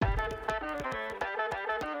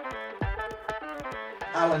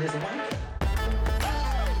Alan is a wanker.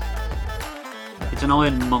 It's an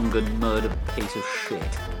ironmonger murder piece of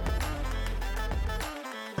shit.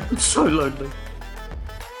 I'm so lonely.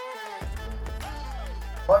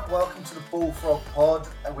 Right, welcome to the Bullfrog Pod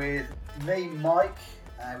with me, Mike,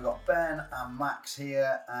 and we've got Ben and Max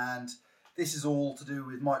here, and this is all to do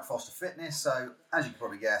with Mike Foster Fitness. So, as you can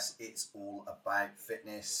probably guess, it's all about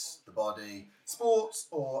fitness, the body, sports,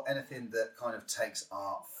 or anything that kind of takes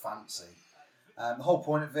our fancy. The whole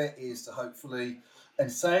point of it is to hopefully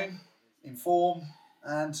entertain, inform,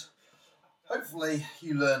 and hopefully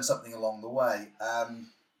you learn something along the way.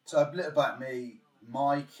 So a bit about me,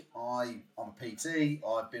 Mike. I'm a PT.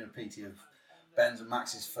 I've been a PT of Ben's and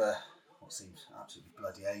Max's for what seems absolutely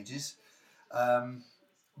bloody ages.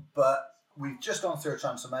 But we've just gone through a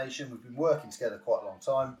transformation. We've been working together quite a long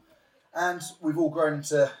time, and we've all grown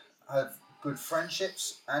into have good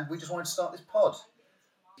friendships. And we just wanted to start this pod.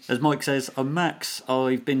 As Mike says, I'm Max.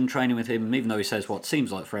 I've been training with him, even though he says what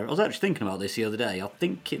seems like forever. I was actually thinking about this the other day. I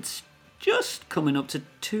think it's just coming up to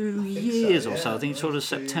 2 years or so. I think it's sort of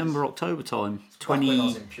September, October time. When I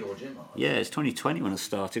was in Pure Gym. Yeah, it's 2020 when I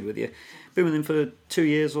started with you. Been with him for 2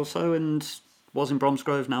 years or so, and was in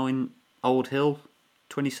Bromsgrove, now in Old Hill,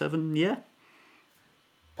 27, yeah.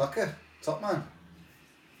 Pucker, top man.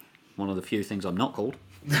 One of the few things I'm not called.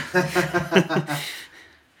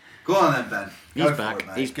 Go on then, Ben. He's back.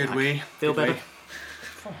 It, He's Good back. wee. Feel Good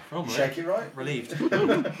better? wee. Shake it right. Relieved.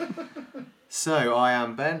 So, I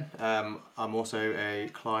am Ben. I'm also a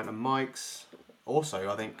client of Mike's.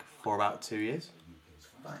 Also, I think, for about 2 years.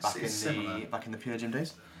 Nice. Back in the Pure Gym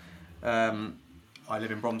days. I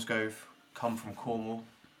live in Bromsgrove, come from Cornwall.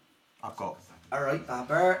 I've got Alright,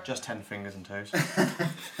 Albert. just 10 fingers and toes.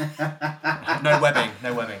 No webbing.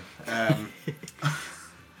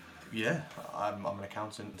 Yeah, I'm an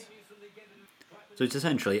accountant. So it's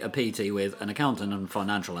essentially a PT with an accountant and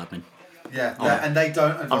financial admin. Yeah, and they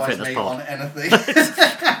don't advise Fitness me Pod. on anything.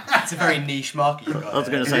 It's a very niche market you've got. I was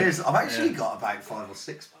going to It say, is. I've actually got about 5 or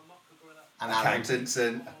 6 accountants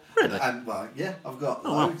and Really? well, yeah, I've got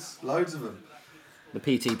Oh, wow. loads of them. the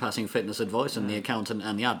PT passing fitness advice and the accountant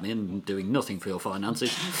and the admin doing nothing for your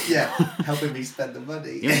finances. Yeah, helping me spend the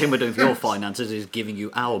money. The only thing we're doing for your finances is giving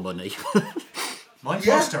you our money. Mike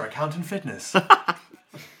Yeah. Foster, accountant fitness.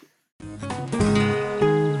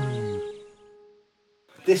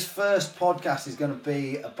 This first podcast is going to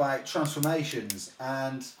be about transformations,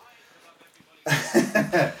 and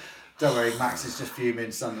don't worry, Max is just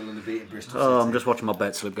fuming. Sunderland have beaten Bristol City. Oh, I'm just watching my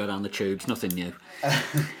bet slip go down the tubes. Nothing new.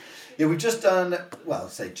 Yeah, we've just done, well, I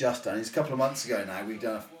say just done, it's a couple of months ago now, we've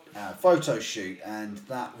done a photo shoot, and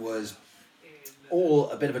that was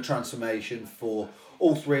all a bit of a transformation for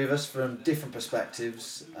all three of us from different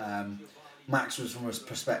perspectives. Max was from a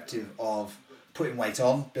perspective of putting weight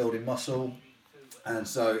on, building muscle, and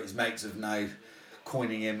so his mates have now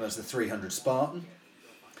coining him as the 300 Spartan.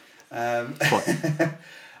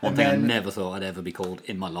 One thing I never thought I'd ever be called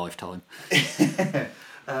in my lifetime.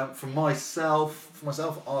 For myself,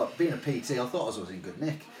 being a PT, I thought I was in good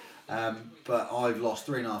nick, but I've lost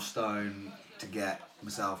 3.5 stone to get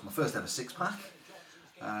myself my first ever 6-pack.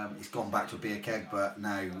 It's gone back to a beer keg, but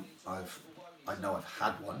now I know I've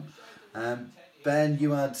had one. Ben,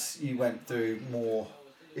 you went through more.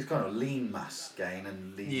 It's kind of lean mass gain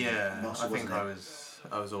and lean muscle. I think wasn't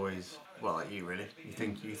it? I was always like you really. You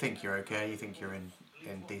think you're okay. You think you're in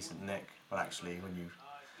decent nick, but actually when you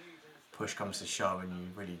push comes to shove and you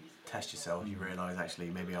really test yourself, you realise actually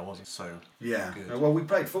maybe I wasn't so good. Well, we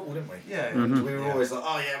played football, didn't we? Yeah. We were always like,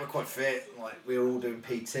 oh yeah, we're quite fit. Like we were all doing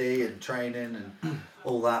PT and training and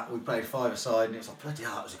all that. We played 5-a-side, and it was like bloody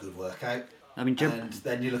hell, that was a good workout. I mean, and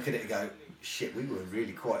then you look at it and go, shit, we were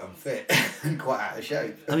really quite unfit and quite out of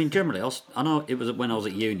shape. I mean, generally, I know it was when I was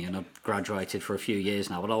at uni and I've graduated for a few years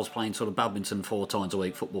now, but I was playing sort of badminton 4 times a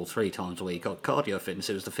week, football 3 times a week. Cardio fitness,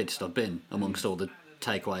 it was the fittest I've been amongst all the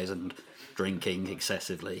takeaways and drinking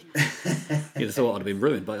excessively. You'd have thought I'd have been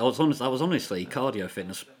ruined, but I was honestly cardio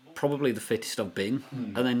fitness, probably the fittest I've been.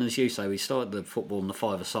 And then, as you say, we started the football and the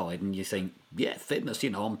 5-a-side, and you think, yeah, fitness,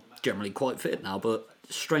 I'm generally quite fit now, but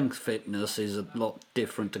strength fitness is a lot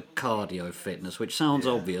different to cardio fitness, which sounds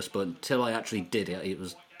obvious, but until I actually did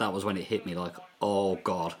it, that was when it hit me like, oh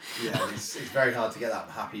god. Yeah, it's very hard to get that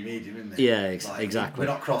happy medium, isn't it? Yeah, like, exactly.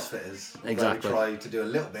 We're not CrossFitters. Exactly. We try to do a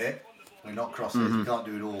little bit. We're not CrossFitters. We can't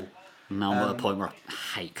do it all. Now I'm at a point where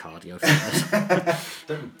I hate cardio fitness.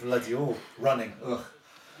 Don't bloody all running. Ugh.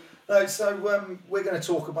 No, so we're going to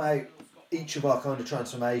talk about each of our kind of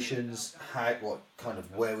transformations,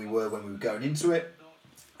 where we were when we were going into it,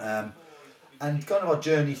 and kind of our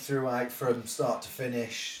journey throughout from start to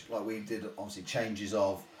finish. Like we did, obviously changes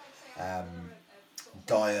of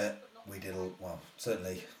diet. We did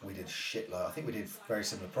certainly we did a shitload. I think we did very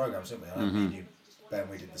similar programs, didn't we? I know me and you, Ben,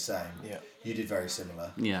 we did the same. Yeah. You did very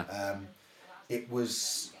similar. Yeah. It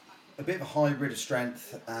was a bit of a hybrid of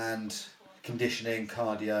strength and conditioning,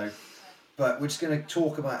 cardio. But we're just going to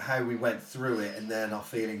talk about how we went through it and then our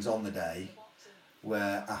feelings on the day,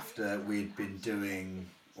 where after we'd been doing,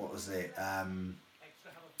 what was it,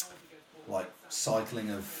 like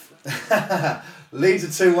cycling of Leeds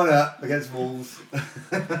are 2-1 up against Wolves.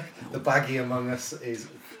 The baggy among us is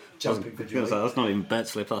jumping for joy. That's not even bed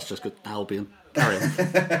slip, that's just good Albion. Carry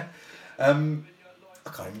on. I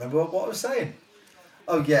can't remember what I was saying.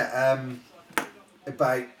 Oh yeah,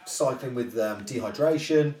 about cycling with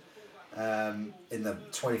dehydration in the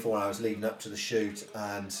 24 hours leading up to the shoot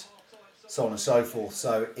and so on and so forth.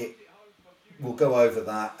 So we'll go over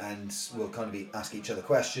that and we'll kind of ask each other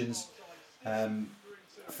questions.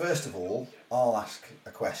 First of all, I'll ask a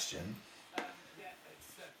question.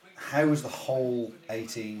 How was the whole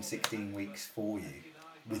 16 weeks for you?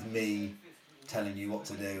 With me telling you what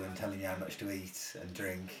to do and telling you how much to eat and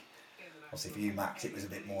drink. Obviously for you, Max, it was a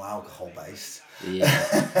bit more alcohol based.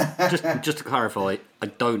 Yeah. just to clarify, I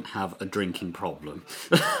don't have a drinking problem.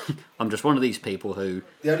 I'm just one of these people who...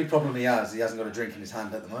 The only problem he hasn't got a drink in his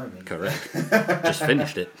hand at the moment. Correct. Just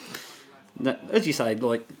finished it. Now, as you say,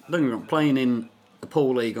 like, don't get me wrong, playing in a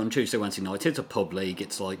pool league on Tuesday, Wednesday night, it's a pub league,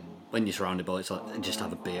 it's like, when you're surrounded by it, it's like, just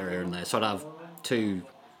have a beer here and there. So I'd have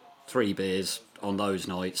 2-3 beers on those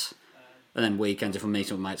nights. And then weekends, if I'm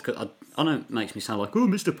meeting with mates, I know it makes me sound like, oh,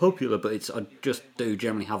 Mr. Popular, but I just do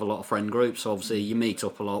generally have a lot of friend groups. So obviously, you meet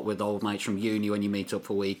up a lot with old mates from uni when you meet up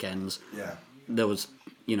for weekends. Yeah. There's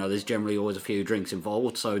generally always a few drinks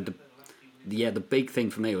involved. So the big thing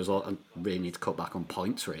for me was like, I really need to cut back on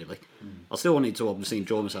pints, really. I still wanted to obviously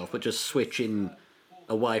enjoy myself, but just switching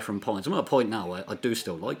away from pints. I'm at a point now where I do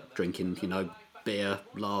still like drinking, beer,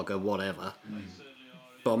 lager, whatever.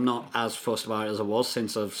 But I'm not as fussed about it as I was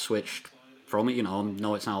since I've switched from it. On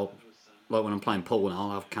nights out, like when I'm playing pool now,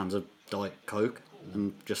 I'll have cans of Diet Coke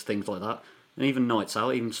and just things like that. And even nights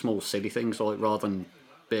out, even small silly things, like rather than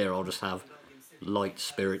beer, I'll just have light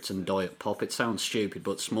spirits and Diet Pop. It sounds stupid,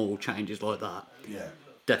 but small changes like that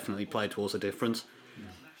definitely play towards a difference.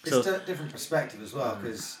 It's a different perspective as well,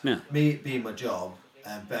 because me being my job,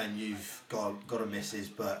 and Ben, you've got a missus,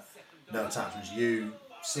 but no attachments. You,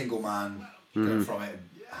 single man, going from it,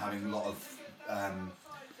 having a lot of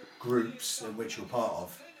groups in which you're part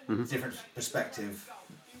of, different perspective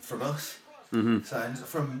from us. So,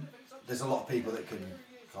 and there's a lot of people that can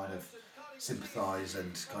kind of sympathise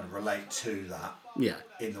and kind of relate to that. Yeah.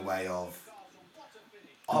 In the way of,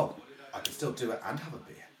 I can still do it and have a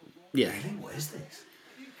beer. Yeah. Really? What is this?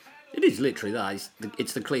 It is literally that.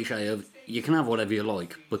 It's the cliche of you can have whatever you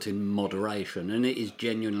like, but in moderation, and it is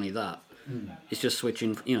genuinely that. It's just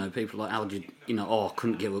switching. People like, how did you? I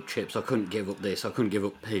couldn't give up chips. I couldn't give up this. I couldn't give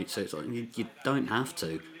up pizza. It's like you don't have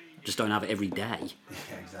to. Just don't have it every day.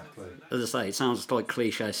 Yeah, exactly. As I say, it sounds like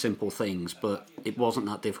cliche, simple things, but it wasn't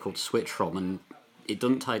that difficult to switch from, and it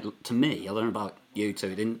doesn't take, to me, I don't know about you two,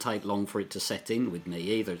 it didn't take long for it to set in with me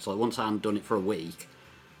either. It's like once I hadn't done it for a week,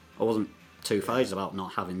 I wasn't too phased about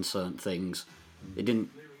not having certain things. It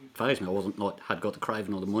didn't phase me. I wasn't like, had got the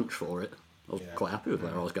craving or the munch for it. I was quite happy with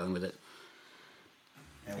where I was going with it.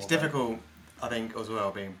 Yeah, it's difficult, I think, as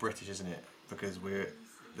well, being British, isn't it? Because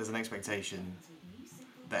there's an expectation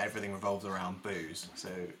that everything revolves around booze. So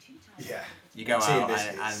you go out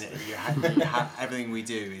and you have everything we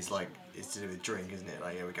do is to do with drink, isn't it?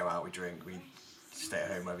 Like we go out, we drink, we stay at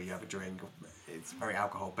home, whether you have a drink. It's very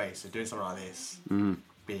alcohol based. So doing something like this,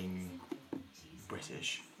 being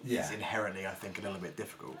British, is inherently, I think, a little bit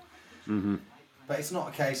difficult. But it's not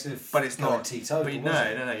a case of. But it's not teetotal. But no,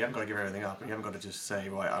 you haven't got to give everything up. You haven't got to just say,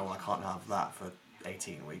 right, I can't have that for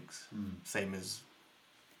 18 weeks. Same as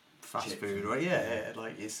fast food, right? Yeah.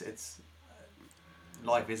 Like it's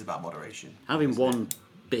life is about moderation. Having one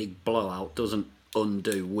big blowout doesn't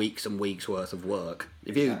undo weeks and weeks worth of work.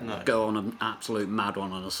 If you go on an absolute mad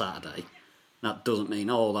one on a Saturday, that doesn't mean,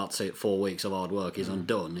 that's it, 4 weeks of hard work is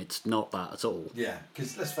undone. It's not that at all. Yeah,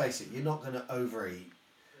 because let's face it, you're not going to overeat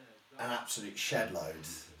an absolute shed load.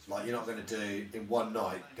 Like you're not going to do in one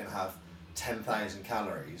night, going to have 10,000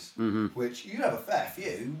 calories, which you have a fair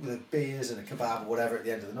few with beers and a kebab or whatever at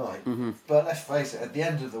the end of the night. But let's face it, at the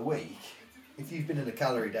end of the week, if you've been in a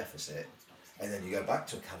calorie deficit and then you go back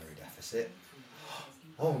to a calorie deficit,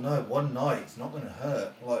 oh no, one night it's not going to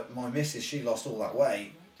hurt. Like my missus, she lost all that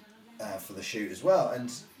weight for the shoot as well,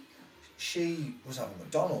 and she was having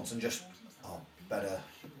McDonald's and just better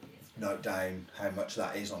note down how much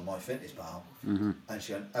that is on MyFitnessPal. And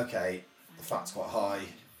she went, okay, the fat's quite high.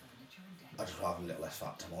 I just have a little less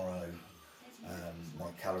fat tomorrow. My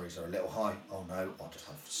calories are a little high. Oh no, I'll just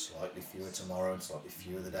have slightly fewer tomorrow and slightly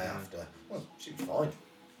fewer the day after. Well, seems fine.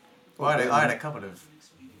 Well, I had a couple of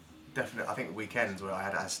definite, I think, weekends where I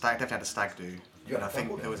had definitely had a stag do. And I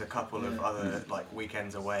think there was a couple of other like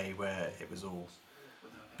weekends away where it was all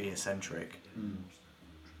beer centric. And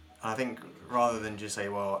I think rather than just say,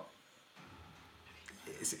 well,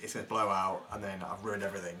 it's a blowout and then I've ruined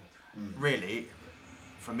everything. Really,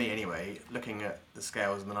 for me anyway, looking at the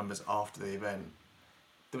scales and the numbers after the event,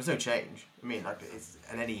 there was no change. I mean, like,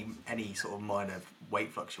 and any sort of minor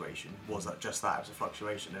weight fluctuation was just that. It was a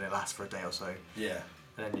fluctuation, and it lasts for a day or so. Yeah.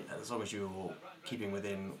 And then as long as you were keeping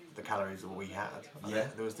within the calories that we had,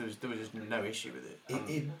 there was just no issue with it.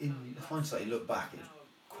 In hindsight, you look back, it was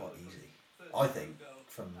quite easy. I think,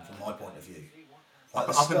 from my point of view. Like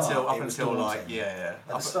Up until like yeah.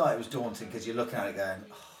 At the start, it was daunting because you're looking at it going,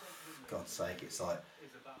 oh, for God's sake, it's like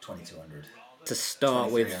 2,200. To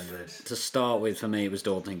start with, for me, it was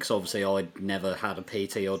daunting because obviously I'd never had a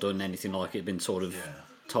PT or done anything like it. Been sort of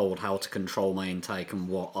told how to control my intake and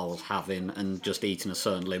what I was having, and just eating a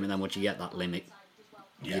certain limit. Then once you get that limit,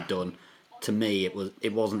 you're done. To me,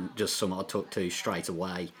 it wasn't just something I took to straight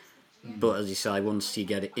away. But as you say, once you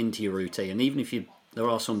get it into your routine, and even if there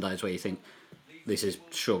are some days where you think this is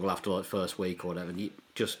struggle after like first week or whatever, you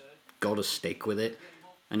just got to stick with it.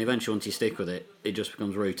 And eventually, once you stick with it, it just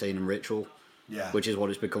becomes routine and ritual. Yeah. Which is what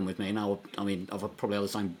it's become with me now. I mean, I've probably had the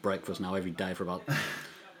same breakfast now every day for about, I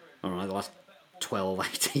don't know, the last 12,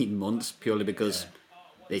 18 months, purely because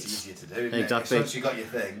it's easier to do, isn't exactly. It? Once you got your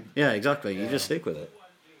thing. Yeah, exactly. You just stick with it.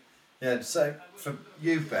 Yeah, so for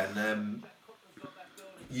you, Ben,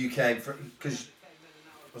 you came from, because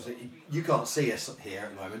you can't see us here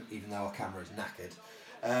at the moment, even though our camera is knackered.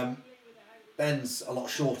 Ben's a lot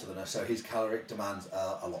shorter than us, so his caloric demands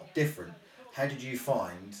are a lot different. How did you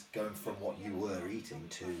find going from what you were eating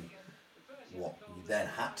to what you then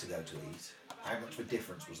had to go to eat? How much of a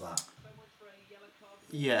difference was that?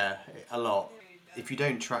 Yeah, a lot. If you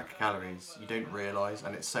don't track calories, you don't realise,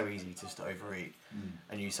 and it's so easy just to overeat.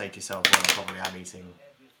 And you say to yourself, well, I probably am eating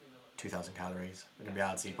 2,000 calories. And in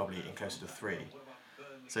reality, you're probably eating closer to 3.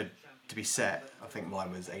 So to be set, I think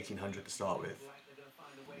mine was 1,800 to start with.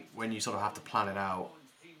 When you sort of have to plan it out,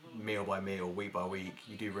 meal by meal, week by week,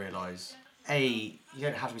 you do realise, A, you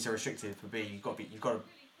don't have to be so restrictive, but B, you've got to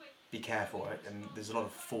be careful, and there's a lot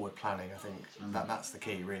of forward planning. I think that's the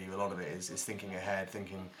key, really. A lot of it is thinking ahead,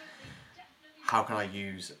 thinking, how can I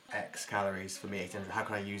use X calories for me? How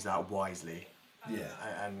can I use that wisely? Yeah.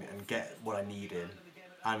 And get what I need in.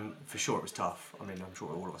 And for sure it was tough. I mean, I'm sure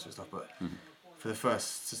all of us was tough, but for the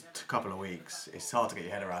first couple of weeks, it's hard to get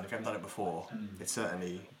your head around. If you haven't done it before, it's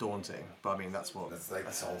certainly daunting. But I mean, that's the whole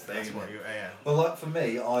thing. Well, like for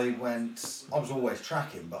me, I was always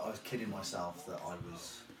tracking, but I was kidding myself that I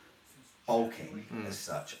was bulking as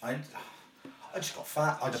such. I just got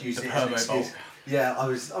fat. I just used it as an excuse. Yeah, I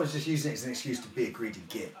was just using it as an excuse to be a greedy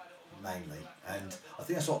git, mainly. And I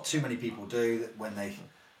think that's what too many people do, that when they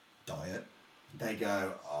diet, they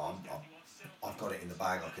go, oh, I've got it in the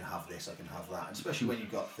bag, I can have this, I can have that. And especially when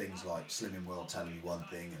you've got things like Slimming World telling you one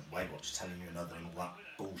thing and Weight Watchers telling you another, and all that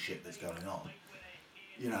bullshit that's going on.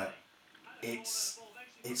 You know, it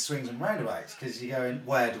swings and roundabouts, because you're going,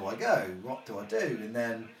 where do I go? What do I do? And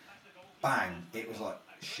then, bang, it was like,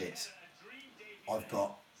 shit, I've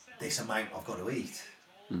got this amount I've got to eat.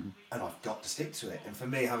 And I've got to stick to it. And for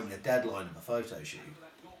me, having a deadline of a photo shoot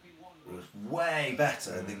was way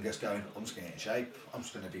better than just going, I'm just going to get in shape, I'm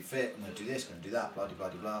just going to be fit, I'm going to do this, I'm going to do that, blah, blah,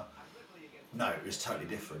 blah, blah. No, it was totally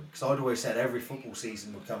different. Because I'd always said every football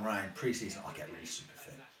season would come around, pre-season, I get really super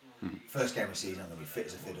fit. First game of the season, I'm going to be fit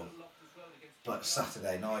as a fiddle. But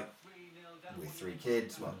Saturday night, with 2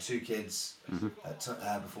 kids,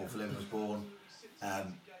 before Philip was born,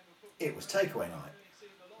 it was takeaway night.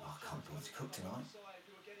 Oh, I can't bother to cook tonight.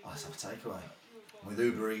 I just have a takeaway. With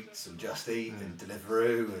Uber Eats and Just Eat and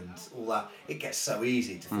Deliveroo and all that, it gets so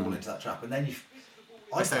easy to fall into that trap. And then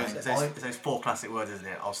it's those 4 classic words, isn't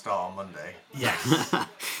it? I'll start on Monday. Yes.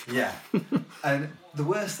 Yeah. And the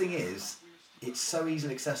worst thing is, it's so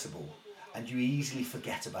easily accessible, and you easily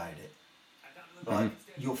forget about it. Like,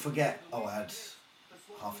 you'll forget, I had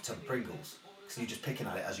half a tub of Pringles. Because you're just picking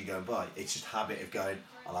at it as you go by. It's just habit of going,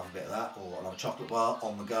 I'll have a bit of that, or I'll have a chocolate bar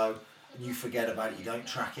on the go. And you forget about it, you don't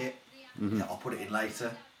track it. Yeah, I'll put it in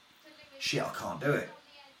later. Shit, I can't do it.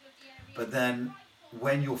 But then,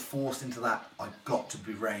 when you're forced into that, I've got to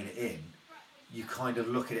rein it in, you kind of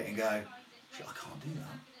look at it and go, shit, I can't do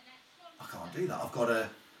that. I can't do that.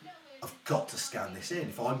 I've got to scan this in.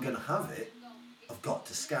 If I'm going to have it, I've got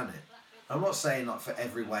to scan it. I'm not saying like for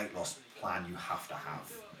every weight loss plan you have to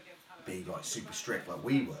have be like super strict like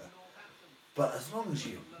we were. But as long as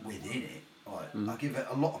you're within it, like I give it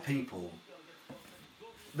a lot of people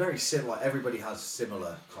very similar. Like everybody has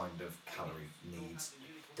similar kind of calorie needs,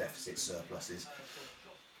 deficits, surpluses.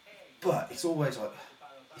 But it's always like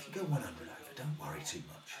if you go 100 over, don't worry too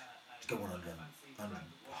much. Just go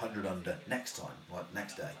 100 under next time, like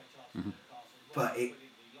next day. But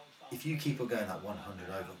if you keep on going that 100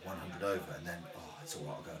 over, and then it's all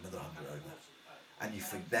right, I'll go another 100 over, and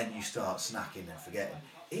then you start snacking and forgetting,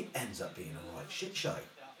 it ends up being a right shit show.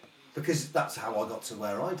 Because that's how I got to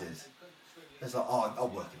where I did. It's like,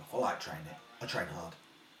 I'll work it off. I like training. I train hard,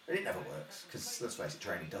 and it never works because let's face it,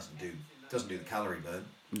 training doesn't do the calorie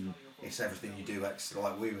burn. It's everything you do.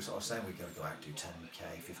 Like we were sort of saying, we got to go out and do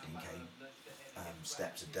 10k, 15k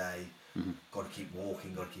steps a day. Got to keep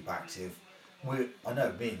walking. Got to keep active. I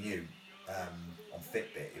know me and you on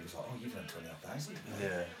Fitbit. It was like, you've done 20,000.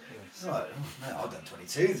 Yeah. It's like, no, I've done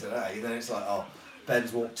 22 today. Then it's like,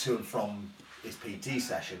 Ben's walked to and from his PT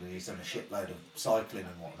session and he's done a shitload of cycling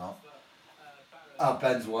and whatnot.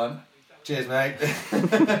 Ben's won. Cheers, mate.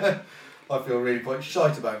 I feel really quite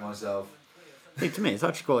shite about myself. To me, it's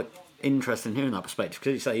actually quite interesting hearing that perspective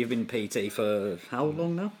because you say you've been PT for how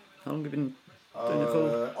long now? How long have you been doing it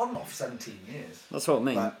for? On and off 17 years. That's what I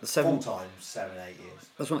mean. Like, full time, 7-8 years.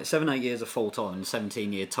 That's right, 7-8 years of full time and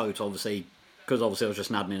 17-year total, obviously. Because obviously I was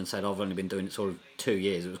just an admin and said I've only been doing it sort of 2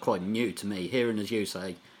 years. It was quite new to me. Hearing as you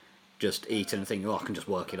say, just eating and thinking, I can just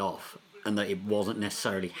work it off, and that it wasn't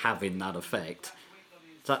necessarily having that effect.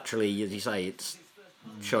 It's actually, as you say, it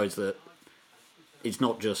shows that it's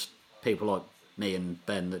not just people like me and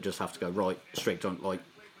Ben that just have to go right strict on. Like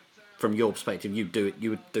from your perspective, you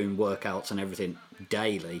were doing workouts and everything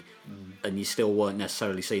daily, and you still weren't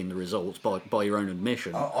necessarily seeing the results by your own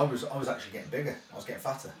admission. I was actually getting bigger. I was getting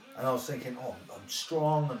fatter, and I was thinking, I'm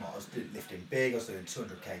strong, and I was lifting big. I was doing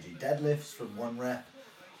 200 kg deadlifts from one rep.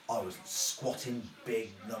 I was squatting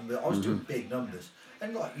big numbers. I was doing big numbers,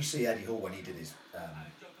 and like you see Eddie Hall when he did his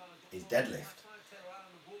deadlift,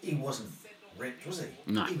 he wasn't ripped, was he?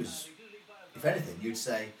 No. He was. If anything, you'd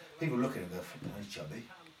say people looking and go, he's chubby.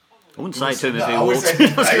 I wouldn't say it to him if he I walked wouldn't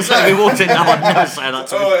in. I was going to say if he walked in now, I'd never say that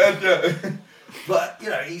to him. But,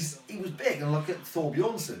 he was big, and look at Thor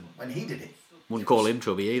Bjornsson when he did it. Wouldn't call him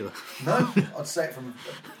chubby either. No, I'd say it from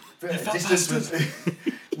a distance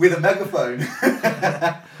with a megaphone.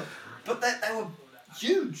 But they were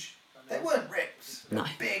huge. They weren't ripped. They were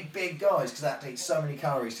big guys because they had to eat so many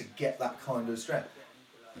calories to get that kind of strength.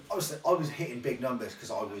 I was hitting big numbers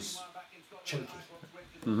because I was chunky.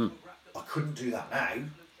 I couldn't do that now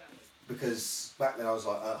because back then I was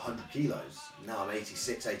like 100 kilos. Now I'm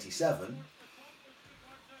 86, 87.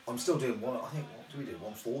 I'm still doing what do we do?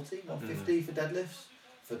 140, 150 for deadlifts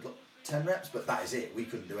for 10 reps, but that is it. We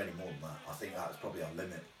couldn't do any more than that. I think that was probably our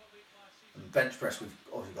limit. And bench press, we've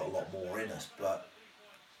obviously got a lot more in us, but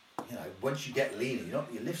once you get leaner,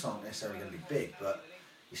 your lifts aren't necessarily going to be big, but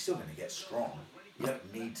you're still going to get strong. You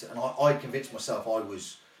don't need to. And I convinced myself I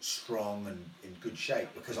was strong and in good shape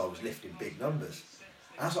because I was lifting big numbers.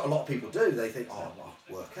 And that's what a lot of people do. They think, I'll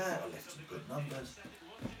work out, I'll lift some good numbers.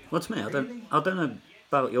 Well, to me, I don't know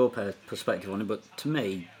about your perspective on it, but to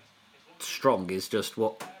me, strong is just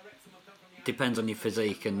what depends on your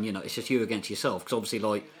physique, and it's just you against yourself. Because obviously,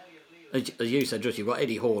 like as you said, just you've got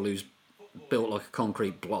Eddie Hall who's built like a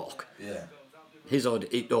concrete block. Yeah. His idea,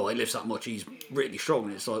 he lifts that much, he's really strong,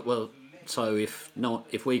 and it's like, well, so if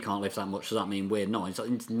we can't lift that much, does that mean we're not?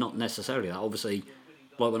 It's not necessarily that. Obviously,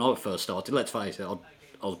 like when I first started, let's face it,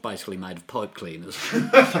 I was basically made of pipe cleaners.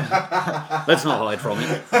 Let's not hide from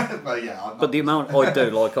it. But the amount I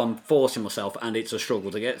do, like I'm forcing myself, and it's a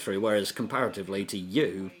struggle to get through. Whereas comparatively to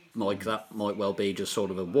you, Mike, that might well be just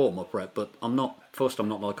sort of a warm-up rep. But I'm not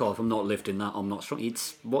like, if I'm not lifting that, I'm not strong.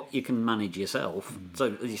 It's what you can manage yourself.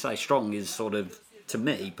 So as you say, strong is sort of, to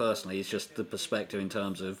me personally, it's just the perspective in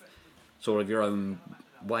terms of sort of your own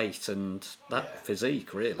weight and that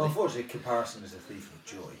physique, really. Well, unfortunately, comparison is a thief of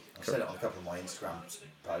joy. I've said it on a couple of my Instagram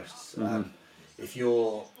posts. If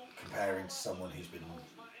you're comparing to someone who's been,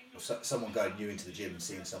 someone going new into the gym and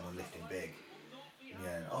seeing someone lifting big, and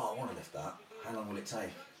you're going, I want to lift that. How long will it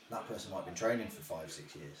take? That person might have been training for 5,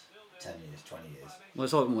 6 years, 10 years, 20 years. Well,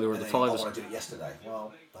 it's like when we were at the I fivers. want to do it yesterday.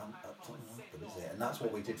 Well, that's not going to happen, is it? And that's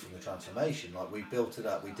what we did from the transformation. Like, we built it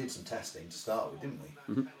up. We did some testing to start with, didn't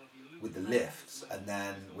we? With the lifts, and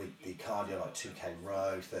then with the cardio, like 2k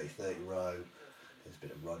row, 30-30 row. There's a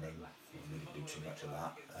bit of running. We didn't do too much of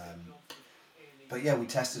that. But yeah, we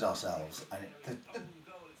tested ourselves, and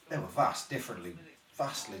they were vastly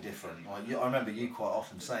different. Like, I remember you quite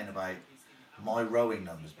often saying about my rowing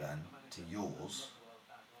numbers, Ben, to yours.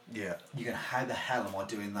 Yeah. you're going, how the hell am I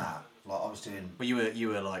doing that? Like I was doing... But you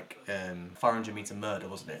were like 500 metre murder,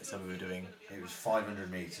 wasn't it? So we were doing... It was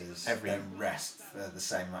 500 metres, then rest for the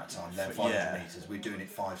same amount of time, then 500 metres. We're doing it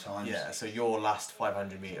 5 times. Yeah, so your last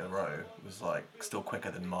 500 metre row was like still quicker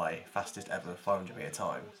than my fastest ever 500 metre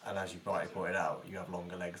time. And as you rightly pointed out, you have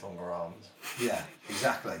longer legs, longer arms. Yeah,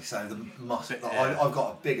 exactly. So the muscle... I've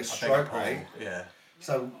got a bigger stroke rate. Yeah.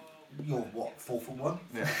 So you're what, 4'1"?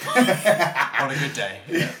 Yeah. On a good day.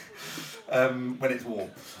 Yeah. When it's warm.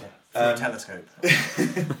 Yeah. Through a telescope.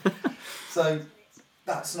 So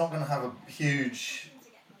that's not going to have a huge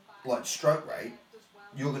like stroke rate.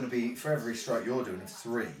 You're going to be, for every stroke you're doing of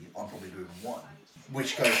 3, I'm probably doing 1,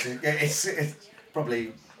 which goes to it's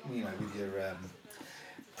probably, you know, with your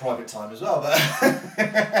private time as well,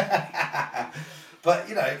 but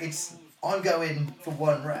you know, it's, I'm going for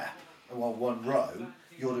 1 rep, well 1 row,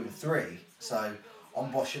 you're doing 3, so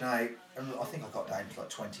I'm boshing out, and I think I got down to like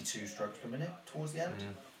 22 strokes per minute towards the end,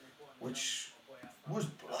 which was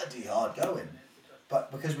bloody hard going.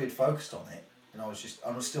 But because we'd focused on it, and I was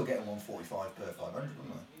still getting 145 per 500,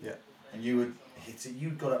 wasn't I? Yeah. And you would hit it, you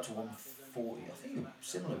got up to 140. I think you were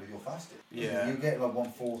similar with your fastest. Yeah. You were getting like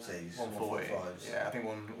 140s, 140. 145s. Yeah, I think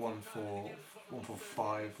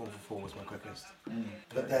 145, 144 was my quickest.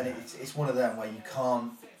 But then it's one of them where you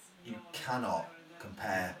cannot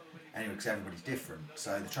compare anyway because everybody's different.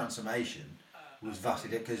 So the transformation was vastly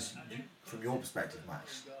different because from your perspective,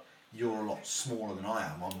 Max, you're a lot smaller than I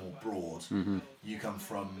am. I'm more broad. Mm-hmm. You come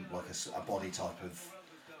from like a body type of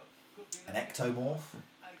an ectomorph,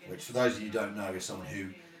 which for those of you who don't know is someone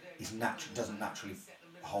who is doesn't naturally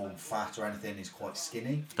hold fat or anything, is quite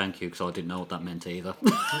skinny. Thank you, because I didn't know what that meant either.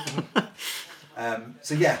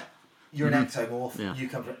 So yeah, you're an ectomorph. Yeah. You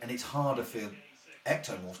come from, and it's harder for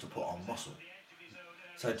ectomorphs to put on muscle.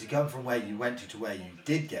 So to come from where you went to where you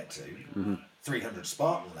did get to, 300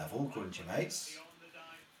 Spartan level, according to your mates,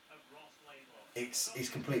 it's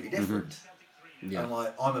completely different. Yeah. And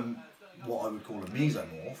like I'm what I would call a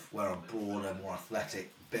mesomorph, where I'm broader, more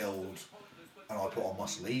athletic build, and I put on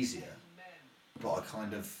muscle easier. But I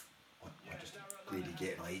just greedy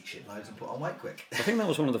git and I eat shit loads and put on weight quick. I think that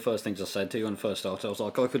was one of the first things I said to you when I first started. I was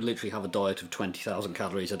like, I could literally have a diet of 20,000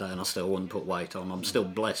 calories a day and I still wouldn't put weight on. I'm still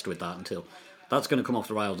blessed with that until... That's going to come off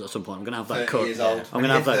the rails at some point. I'm going to have that cut. Years old. I'm going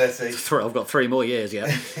to have that. I've got 3 more years yet.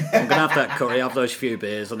 I'm going to have that curry, have those few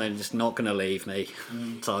beers, and then it's not going to leave me.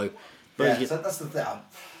 So, but yeah, so that's the thing.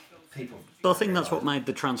 People. But I think that's what made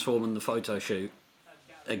the transform and the photo shoot.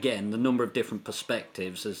 Again, the number of different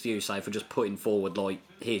perspectives, as you say, for just putting forward like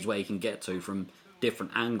here's where you can get to from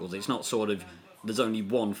different angles. It's not sort of there's only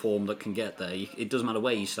one form that can get there. It doesn't matter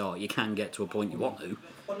where you start. You can get to a point you want to.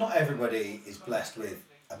 Well, not everybody is blessed with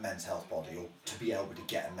a men's health body or to be able to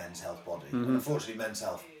get a men's health body. And unfortunately, men's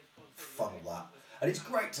health funnel that. And it's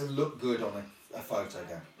great to look good on a photo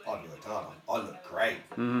again. I've worked hard on it. I look great.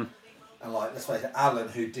 And like, let's face it, Alan,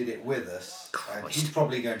 who did it with us, he's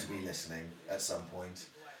probably going to be listening at some point.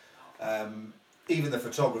 Even the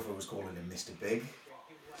photographer was calling him Mr. Big.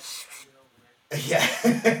 Yeah.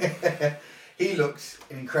 He looked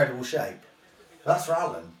in incredible shape. That's for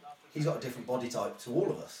Alan. He's got a different body type to all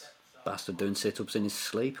of us. Bastard doing sit-ups in his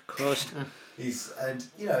sleep. Christ. He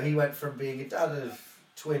went from being a dad of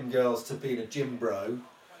twin girls to being a gym bro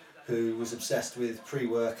who was obsessed with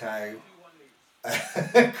pre-workout,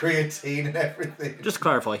 creatine and everything. Just to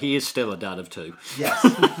clarify, he is still a dad of 2. Yes.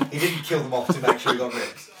 He didn't kill them off to make sure he got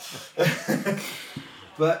ribs.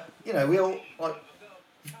 But, we all, like,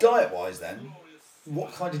 diet-wise then,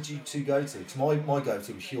 what kind did you two go to? Because my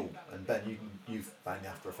go-to was Huel, and Ben, you've found the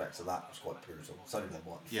after effects of that. It was quite brutal. So did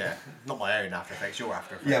one. Yeah, not my own after effects, your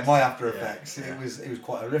after effects. Yeah, my after effects. Yeah. It was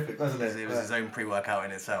quite horrific, wasn't it? It was his own pre-workout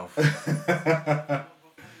in itself.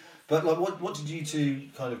 But like, what did you two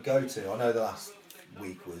kind of go to? I know the last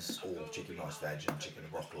week was all chicken rice veg and chicken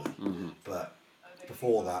and broccoli. But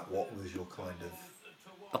before that, what was your kind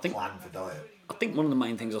of plan for diet? I think one of the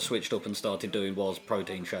main things I switched up and started doing was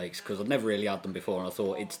protein shakes, because I'd never really had them before, and I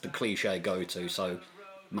thought it's the cliche go-to, so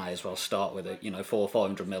may as well start with it. 400 or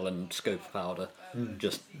 500 ml and scoop of powder,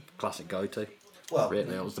 just classic go-to. Well,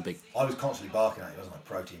 really, that was the big... I was constantly barking at you, wasn't I?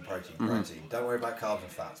 Protein. Don't worry about carbs and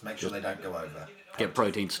fats. Make sure they don't go over. Get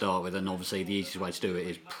protein to start with, and obviously the easiest way to do it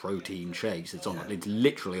is protein shakes. It's it's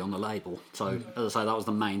literally on the label. So, as I say, that was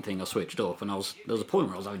the main thing I switched up, and there was a point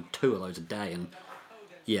where I was having 2 of those a day, and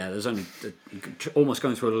yeah, there's only almost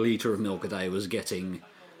going through a litre of milk a day was getting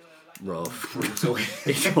rough. It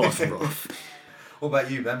was rough. What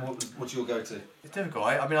about you, Ben? What's your go-to? It's difficult.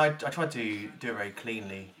 I tried to do it very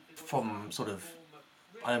cleanly from sort of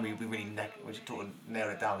I know we really we sort of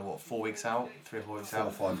nailed it down to 4 weeks out, 3 or 4 weeks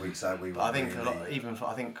out. 4 or 5 weeks out, we were. But I think really...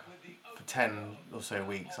 I think for 10 or so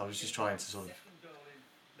weeks, I was just trying to sort of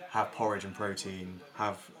have porridge and protein,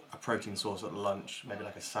 have a protein source at lunch, maybe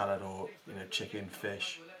like a salad or chicken,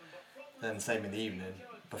 fish. And then the same in the evening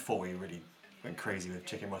before we really went crazy with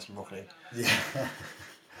chicken, rice, and broccoli. Yeah.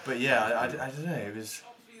 But yeah, I don't know. It was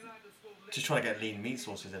just trying to get lean meat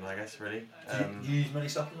sources in, I guess, really. Do you use many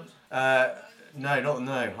supplements?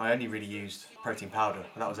 No. I only really used protein powder,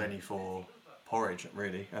 and that was only for porridge,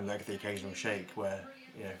 really, and like the occasional shake where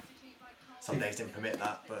some days didn't permit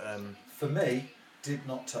that. But for me, did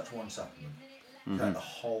not touch one supplement. The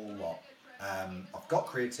whole lot. I've got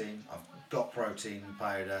creatine, I've got protein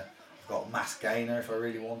powder, I've got mass gainer if I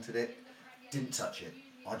really wanted it. Didn't touch it.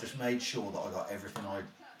 I just made sure that I got everything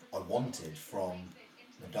I wanted from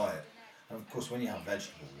the diet. And of course, when you have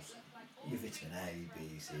vegetables, your vitamin A,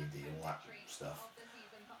 B, C, D, all that stuff,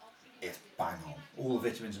 it's bang on. All the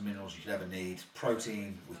vitamins and minerals you could ever need.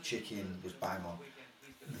 Protein with chicken was bang on.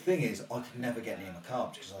 The thing is, I could never get near my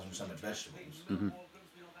carbs because I was on so much vegetables.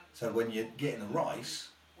 So when you're getting the rice,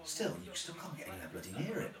 you still can't get anywhere bloody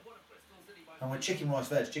near it. And with chicken, rice,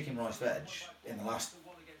 veg, in the last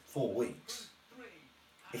 4 weeks,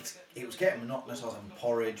 it was getting monotonous. I was having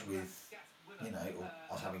porridge with, or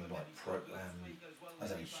I was having I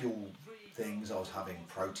was having Huel things. I was having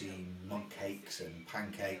protein monk cakes and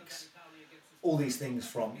pancakes. All these things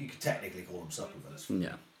from, you could technically call them supplements from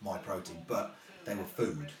my protein, but they were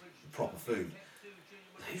food, proper food.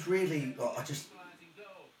 It was really, I just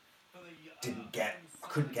I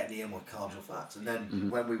couldn't get near my carbs or fats. And then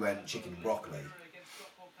when we went chicken and broccoli,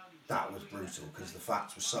 that was brutal because the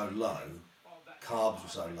fats were so low, carbs were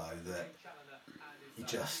so low that you're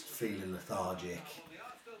just feeling lethargic.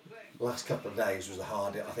 The last couple of days was the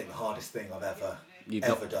hardest thing I've ever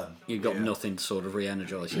done. You've got nothing to sort of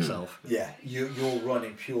re-energise yourself. Yeah, you're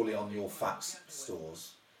running purely on your fat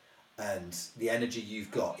stores, and the energy you've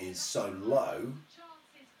got is so low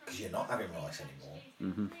because you're not having rice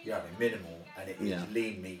anymore. You're having minimal, and it is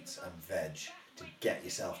lean meats and veg to get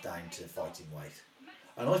yourself down to fighting weight.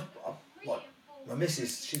 And I like my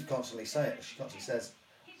missus, she constantly says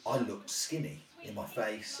I looked skinny in my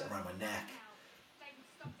face, around my neck,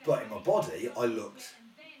 but in my body I looked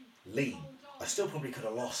lean. I still probably could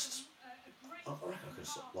have lost. I reckon I could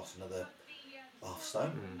have lost another half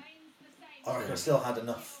stone. I reckon I still had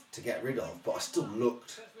enough to get rid of, but I still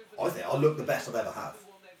looked. I think I looked the best I've ever had.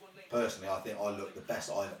 Personally, I think I looked the best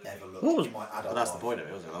I've ever looked in my adult life. That's the point of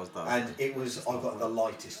it, wasn't it? And it was, I got the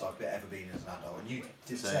lightest I've ever been as an adult. And you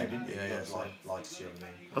did the same, didn't you? Yeah, lightest you ever been.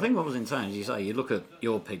 I think what was insane, as you say, you look at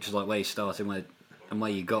your pictures, like where you started and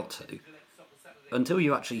where you got to. Until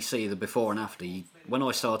you actually see the before and after, when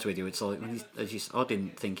I started with you, it's like, I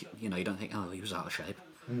didn't think, you don't think, oh, he was out of shape.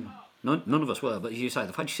 None of us were, but as you say,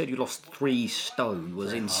 the fact you said you lost 3 stone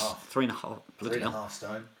was 3.5. 3.5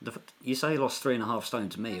 stone. You say you lost 3.5 stone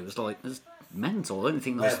to me, it was like, it's mental. I didn't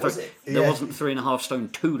think there wasn't 3.5 stone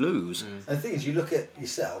to lose. And the thing is, you look at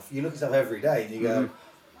yourself every day and you go,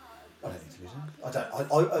 I don't need to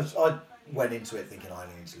lose it. I went into it thinking I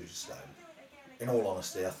only need to lose a stone. In all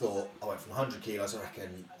honesty, I thought I went from 100 kilos, I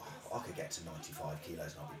reckon I could get to 95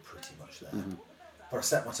 kilos and I'll be pretty much there. But I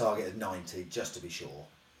set my target at 90 just to be sure.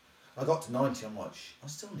 I got to 90, I'm like, I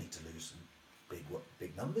still need to lose some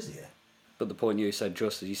big numbers here. But the point you said,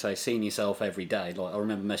 just as you say, seeing yourself every day, like I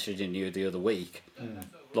remember messaging you the other week,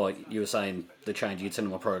 like you were saying the change you'd seen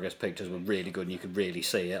in my progress pictures were really good and you could really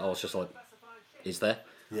see it. I was just like, is there?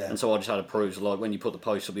 Yeah. And so I just had a perusal, like when you put the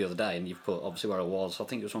post up the other day and you've put obviously where I was, I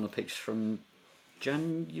think it was one of the pictures from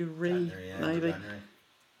January maybe? January.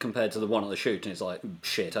 Compared to the one at the shoot, and it's like,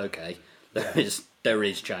 shit, okay, there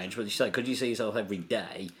is change. But you say, could you see yourself every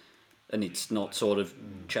day? And it's not sort of,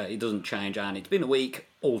 it doesn't change, and it's been a week,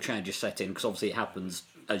 all changes set in, because obviously it happens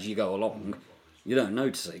as you go along. You don't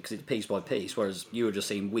notice it, because it's piece by piece, whereas you were just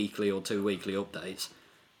seeing weekly or 2 weekly updates,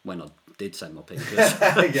 when I did send my pictures.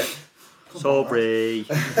 Sorry.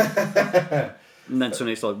 And then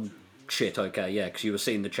suddenly it's like, shit, okay, yeah, because you were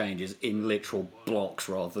seeing the changes in literal blocks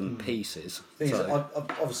rather than pieces. Thing is,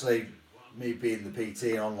 obviously, me being the PT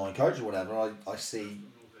and online coach or whatever, I see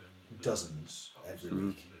dozens every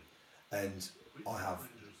week. And I have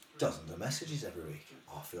dozens of messages every week.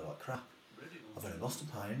 I feel like crap. I've only lost a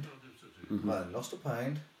pound. And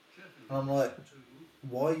I'm like,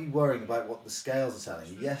 why are you worrying about what the scales are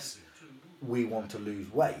telling you? Yes, we want to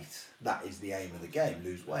lose weight. That is the aim of the game,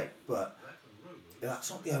 lose weight. But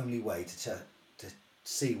that's not the only way to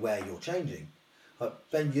see where you're changing.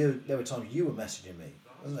 But Ben, there were times you were messaging me,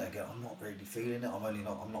 wasn't there? Going, I'm not really feeling it. I'm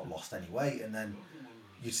not lost any weight. And then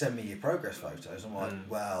you send me your progress photos. I'm like,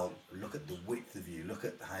 well, look at the width of you, look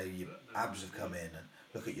at how your abs have come in, and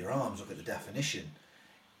look at your arms, look at the definition.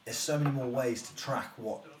 There's so many more ways to track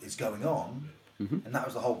what is going on, and that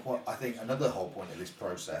was the whole point. I think another whole point of this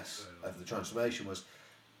process of the transformation was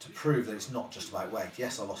to prove that it's not just about weight.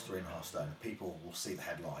 Yes, I lost 3.5 stone. People will see the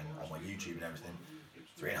headline on my YouTube and everything,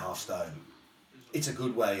 3.5 stone. It's a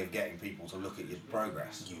good way of getting people to look at your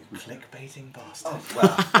progress. You clickbaiting bastard. Oh, well,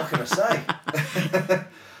 what can I say?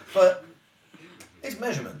 But it's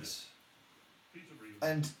measurements.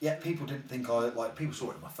 And yet people didn't think people saw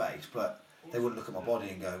it in my face, but they wouldn't look at my body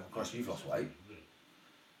and go, of course, you've lost weight.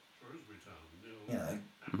 You know,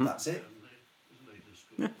 that's it.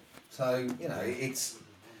 Yeah. So, you know, it's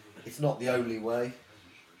not the only way.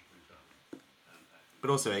 But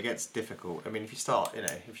also it gets difficult. I mean, if you start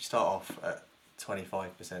off at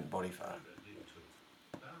 25% body fat,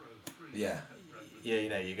 Yeah. you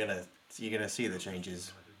know, you're gonna see the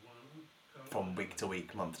changes from week to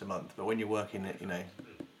week, month to month. But when you're working at, you know,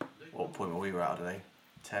 what point were we at today?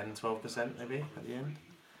 10, 12% maybe at the end.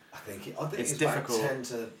 I think it's difficult. About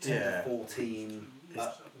 10 to 14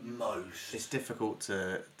 at most. It's difficult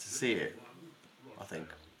to see it, I think,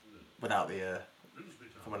 without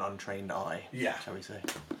from an untrained eye. Yeah. Shall we say?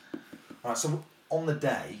 Right. So on the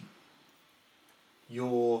day,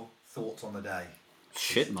 your thoughts on the day?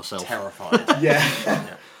 Shit myself. Terrified.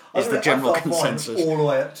 Yeah. Is the general I felt fine consensus. all the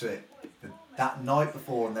way up to it. That night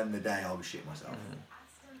before and then the day, I was shitting myself.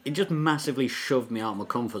 It just massively shoved me out of my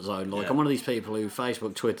comfort zone. Like, I'm one of these people who,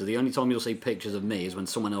 Facebook, Twitter, the only time you'll see pictures of me is when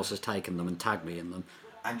someone else has taken them and tagged me in them.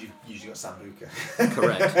 And you've usually got Sambuca.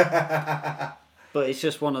 Correct. But it's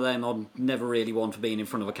just one of them, I'd never really want to be in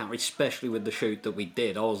front of a camera, especially with the shoot that we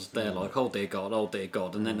did. I was there like, oh dear God.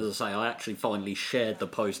 And then, as I say, I actually finally shared the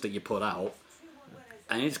post that you put out.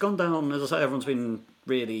 And it's gone down, as I say, everyone's been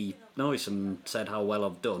really nice and said how well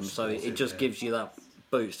I've done. So it just gives you that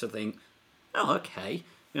boost to think, oh, okay.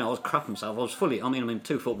 You know, I was crapping myself. I was I'm in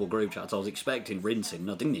 2 football group chats. I was expecting rinsing,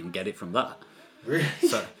 and I didn't even get it from that. Really?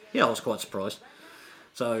 So, yeah, I was quite surprised.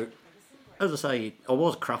 So, as I say, I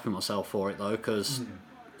was crapping myself for it, though, because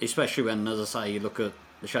especially when, as I say, you look at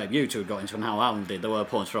the shape you two had got into and how Alan did, there were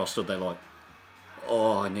points where I stood there like,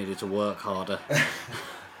 oh, I needed to work harder.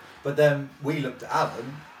 But then we looked at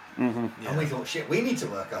Alan, and we thought, shit, we need to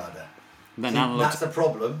work harder. Then See, Alan that's the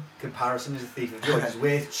problem. Comparison is a thief of joy. Because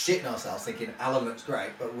we're shitting ourselves thinking Alan looks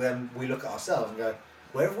great, but when we look at ourselves and go,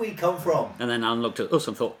 where have we come from? And then Alan looked at us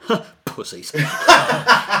and thought, huh, pussies.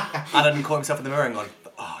 Alan caught himself in the mirror and gone,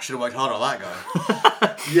 oh, I should have worked harder on that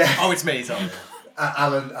guy. Yeah. Oh, it's me, sorry.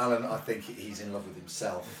 Alan, I think he's in love with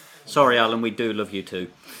himself. Sorry, Alan, we do love you too.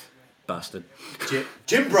 Bastard.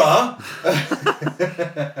 Jim Bra!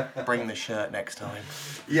 Bring the shirt next time.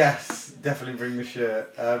 Yes, definitely bring the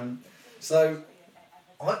shirt. So,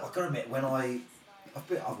 I've got to admit, I've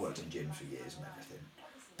worked in gyms for years and everything,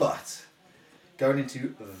 but going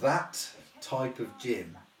into that type of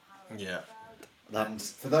gym, and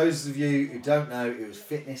for those of you who don't know, it was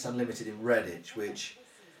Fitness Unlimited in Redditch, which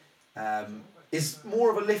is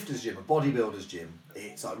more of a lifter's gym, a bodybuilder's gym.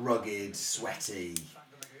 It's like rugged, sweaty,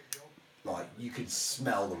 like you can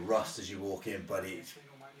smell the rust as you walk in, but it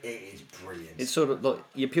is brilliant. It's sort of like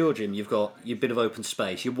your pure gym, you've got your bit of open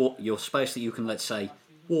space, your space that you can, let's say,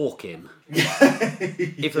 walk in.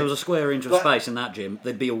 If there was a square inch of space in that gym,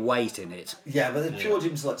 there'd be a weight in it. Yeah, but the pure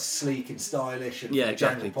gym's like sleek and stylish. And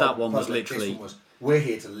exactly. That one was literally... we're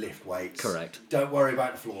here to lift weights. Correct. Don't worry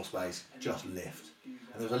about the floor space, just lift. And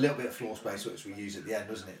there was a little bit of floor space which we used at the end,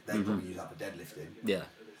 wasn't it? They probably used that for deadlifting. Yeah.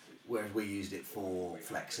 Whereas we used it for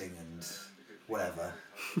flexing and whatever.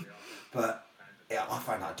 But yeah, I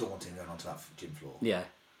find that daunting going onto that gym floor. Yeah.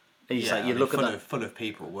 And you look at that full of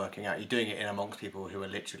people working out. You're doing it in amongst people who are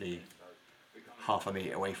literally half a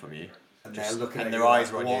metre away from you. And they're looking at their you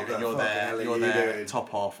eyes like, are on you, and you're there,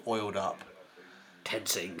 top off, oiled up.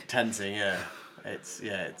 tensing, yeah.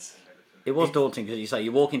 It was daunting because you say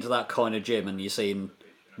you walk into that kind of gym and you're seeing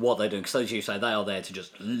what they're doing. Because as you say, they are there to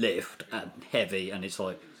just lift and heavy, and it's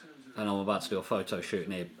like, and I'm about to do a photo shoot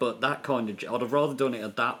in here. But that kind of gym, I'd have rather done it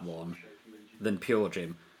at that one than Pure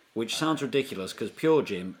Gym, which sounds ridiculous because Pure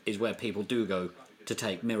Gym is where people do go to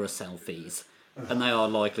take mirror selfies, and they are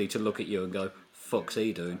likely to look at you and go, "Fuck's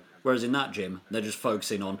he doing?" Whereas in that gym, they're just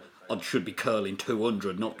focusing on, I should be curling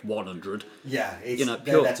 200, not 100. Yeah, they're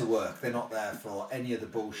there to work. They're not there for any of the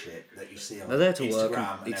bullshit that you see on Instagram. They're there to work.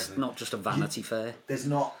 And it's not just a vanity fair. There's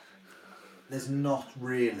not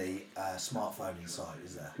really a smartphone inside,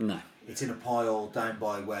 is there? No. It's in a pile down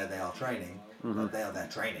by where they are training. But they are there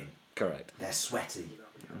training. Correct. They're sweaty.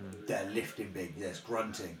 They're lifting big. There's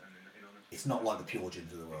grunting. it's not like the Pure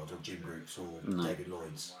Gyms of the world or Gym Groups or David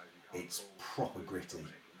Lloyd's. It's proper gritty,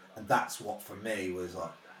 and that's what for me was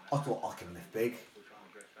like. I thought I can lift big.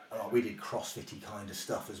 And like, we did CrossFitty kind of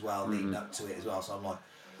stuff as well, leading up to it as well. So I'm like,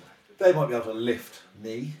 they might be able to lift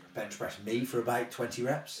me, bench press me for about 20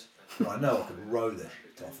 reps, but I know I could row the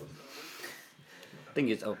shit off them. Thing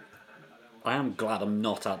is, I am glad I'm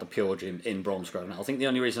not at the Pure Gym in Bromsgrove now. I think the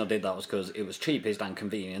only reason I did that was because it was cheapest and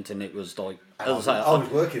convenient, and it was like, as I say, I was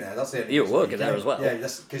working there. That's the only you were reason working there as well. Yeah,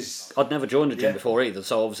 that's because I'd never joined a gym Yeah. before either,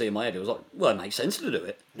 so obviously in my head it was like, well, it makes sense to do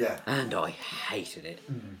it. Yeah. And I hated it.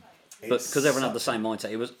 But because everyone had the same mindset,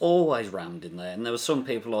 it was always rammed in there, and there were some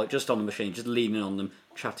people like just on the machine, just leaning on them,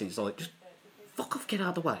 chatting. It's like, just fuck off, get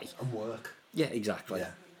out of the way. and work. Yeah, exactly. Yeah.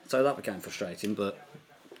 So that became frustrating, but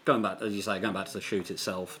going back, as you say, going back to the shoot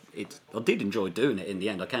itself, I did enjoy doing it in the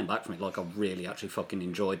end. I came back from it like I really actually fucking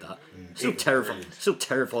enjoyed that. Still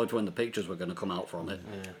terrified when the pictures were going to come out from it.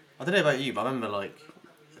 Yeah. I don't know about you, but I remember like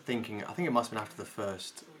thinking, I think it must have been after the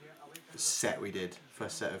first set we did,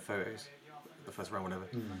 first set of photos, the first round, whatever.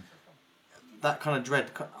 That kind of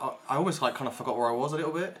dread, I almost like kind of forgot where I was a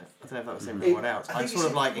little bit. I don't know if that was the same with everyone else. I think sort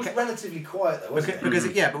of like it was relatively quiet though, wasn't it? because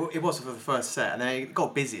but it was for the first set, and then it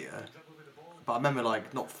got busier. But I remember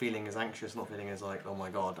like not feeling as anxious, not feeling as like, oh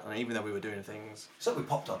my god. And even though we were doing things, So we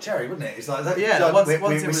popped our cherry, wouldn't it? It's like that. yeah. Like, Once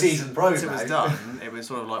we're it was seasoned pros once it was now. done, it was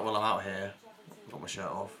sort of like, well, I'm out here. Got my shirt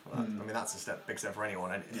off. I mean, that's a big step for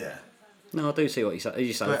anyone. Yeah. No, I do see what you say. As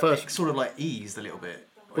you say, the But first it sort of like eased a little bit,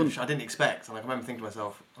 which I didn't expect. And like, I remember thinking to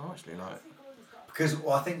myself, oh, actually, like. Because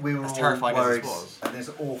I think we were As all terrifying as worried, this was. and there's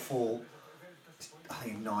awful. I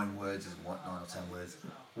think 9 words is what 9 or 10 words.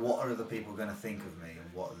 What are other people going to think of me,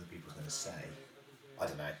 and what are other people going to say? I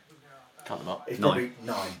don't know. Count them up. It's 9.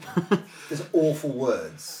 probably 9. There's awful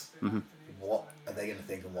words. What are they going to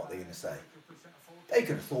think, and what are they going to say? They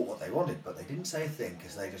could have thought what they wanted, but they didn't say a thing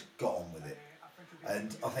because they just got on with it.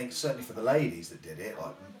 And I think certainly for the ladies that did it,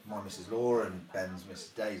 like my Mrs. Laura and Ben's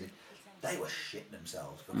Mrs. Daisy, they were shitting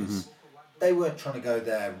themselves because. They weren't trying to go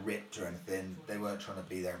there ripped or anything. They weren't trying to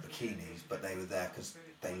be there in bikinis, but they were there because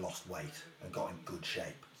they lost weight and got in good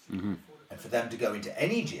shape. And for them to go into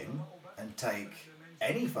any gym and take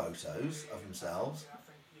any photos of themselves,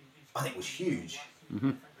 I think was huge.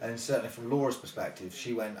 And certainly from Laura's perspective,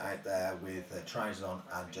 she went out there with trousers on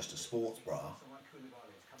and just a sports bra.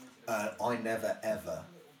 I never, ever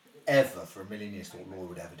for a million years thought Laura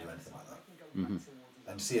would ever do anything like that.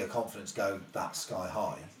 And to see her confidence go that sky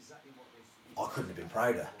high, I couldn't have been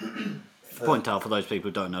prouder. point out for those people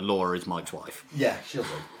who don't know, Laura is Mike's wife. Yeah, she'll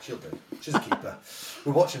do. She's a keeper.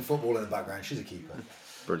 We're watching football in the background. She's a keeper.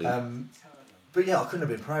 Brilliant. But yeah, I couldn't have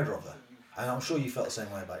been prouder of her. And I'm sure you felt the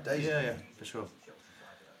same way about Daisy. Yeah, for sure.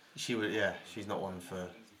 She would, she's not one for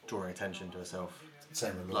drawing attention to herself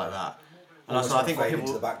Same with Laura. like that. And Almost also, I think what fade people,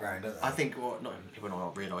 into the background, don't they? I think what people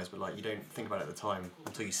not realise, but like you don't think about it at the time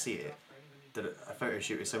until you see it. That a photo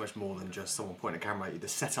shoot is so much more than just someone pointing a camera at you. The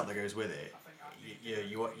setup that goes with it,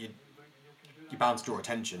 you're bound to draw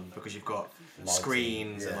attention because you've got Lighting,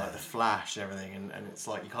 screens and like the flash and everything, and it's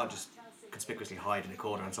like you can't just conspicuously hide in a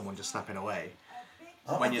corner and someone just snapping away.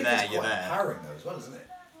 When you're there, you're there. Empowering though as well, isn't it?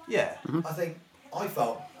 Yeah. I think I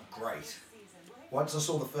felt great. Once I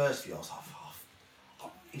saw the first few, I was like,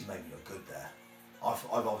 oh, he's made me look good there. I've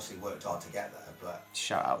obviously worked hard to get there, but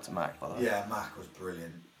Shout out to Mac, by the way. yeah, Mac was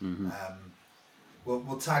brilliant.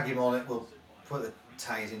 We'll tag him on it. We'll put the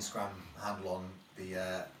tag his Instagram handle on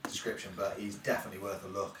the description, but he's definitely worth a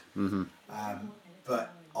look.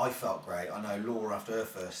 But I felt great. I know Laura after her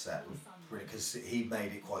first set was brilliant because he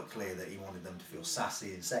made it quite clear that he wanted them to feel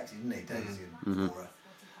sassy and sexy, didn't he, Daisy and Laura?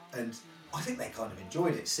 And I think they kind of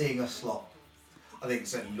enjoyed it, seeing us lot. I think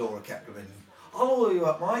certainly Laura kept coming, I'll lure you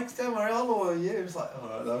up, Mike, don't worry, I'll lure you. It was like,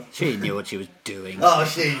 alright, love. She knew what she was doing. Oh,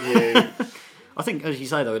 she knew. I think, as you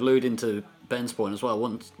say, though, alluding to Ben's point as well,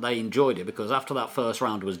 once they enjoyed it, because after that first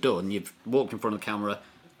round was done, you've walked in front of the camera,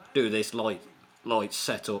 do this light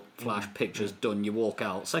setup, flash pictures, done, you walk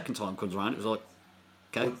out. Second time comes around, it was like,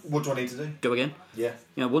 okay. What do I need to do? Do again. Yeah.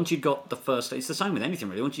 You know, once you've got the first, it's the same with anything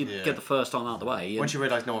really. Once you get the first time out of the way, Once you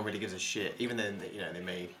realise no one really gives a shit, even then, they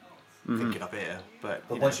may think it up here, but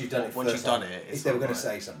once you've done it, it's if they were not going to right.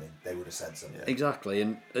 say something, they would have said something. exactly.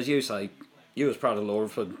 And as you say, you was proud of Laura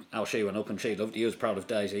for how she went up and she loved it. You was proud of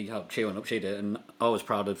Daisy how she went up, she did, and I was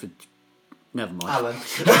proud of. Never mind. Alan.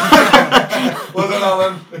 Well done,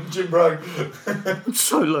 Alan. Jim Bro. I'm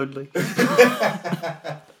so lonely.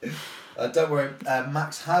 Don't worry,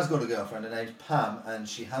 Max has got a girlfriend. Her name's Pam, and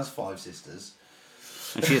she has 5 sisters.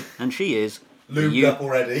 And she is Lubed up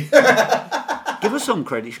already. Give her some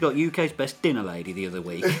credit. She got UK's best dinner lady the other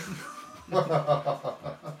week.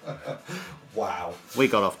 Wow. we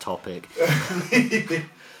got off topic.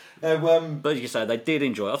 No, But as you say, they did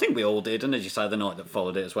enjoy it. I think we all did, and as you say, the night that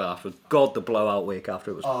followed it as well afterwards. God, the blowout week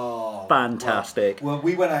after it was fantastic. Well,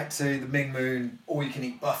 we went out to the Ming Moon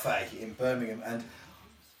all-you-can-eat buffet in Birmingham, and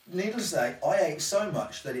needless to say, I ate so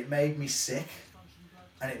much that it made me sick,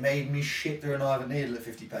 and it made me shit through an eye of a needle at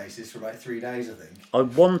 50 paces for about 3 days, I think. I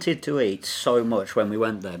wanted to eat so much when we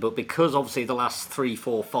went there, but because obviously the last 3,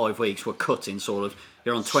 4, 5 weeks were cutting sort of,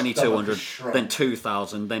 you're on 2,200, then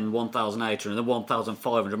 2,000, then 1,800, then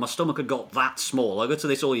 1,500. My stomach had got that small. I got to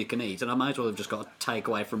this all you can eat, and I might as well have just got a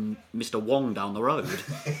takeaway from Mr. Wong down the road.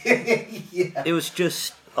 Yeah. It was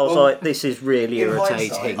just, I was like, this is really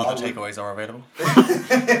irritating. Other takeaways are available.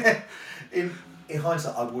 In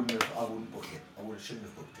hindsight, I wouldn't book it. Shouldn't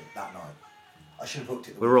have booked it that night. I should have booked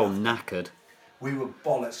it. We were all knackered. We were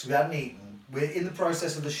bollocks. We hadn't eaten. We're in the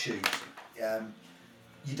process of the shoot.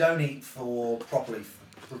 You don't eat for properly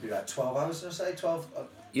for probably about 12 hours, I say 12.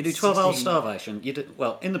 You do 12 hours starvation. You do,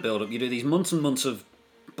 well, in the build-up, you do these months and months of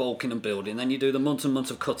bulking and building, then you do the months and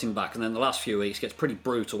months of cutting back, and then the last few weeks gets pretty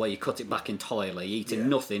brutal where you cut it back entirely, eating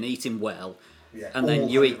nothing, eating well, and then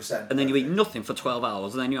you eat, and then you eat nothing for 12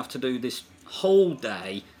 hours, and then you have to do this whole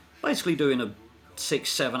day, basically doing a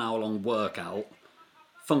 6-7 hour long workout,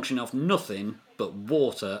 functioning off nothing but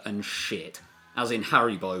water and shit, as in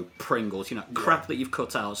Haribo, Pringles, crap that you've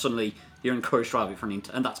cut out. Suddenly you're encouraged to have it for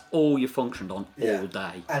and that's all you functioned on all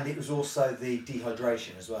day. And it was also the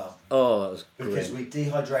dehydration as well. Oh, that was because grim. we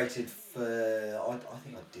dehydrated for I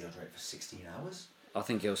think I dehydrated for 16 hours. I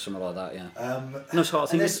think it was something like that, yeah. No, sorry, I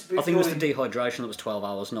think it was the dehydration that was 12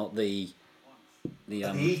 hours, not the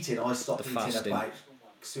eating. I stopped eating fasting. about.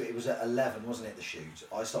 So it was at 11, wasn't it? The shoot.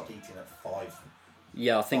 I stopped eating at 5.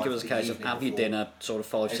 Yeah, I think it was a case of have your dinner sort of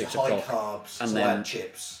 5, 6 o'clock. High carbs, and so then I had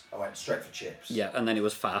chips. I went straight for chips. Yeah, and then it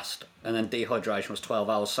was fast, and then dehydration was 12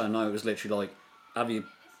 hours. So no, it was literally like have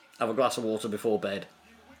a glass of water before bed,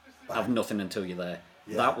 have nothing until you're there.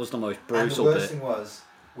 Yeah. That was the most brutal bit. And the worst thing was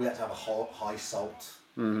we had to have a high salt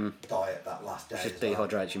diet that last day. Just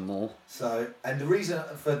dehydrates you more. So, and the reason,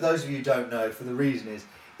 for those of you who don't know, the reason is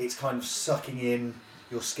it's kind of sucking in.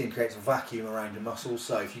 Your skin creates a vacuum around your muscles,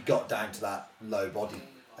 so if you got down to that low body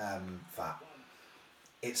fat,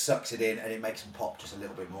 it sucks it in and it makes them pop just a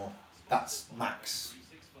little bit more. That's Mac's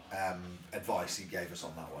advice he gave us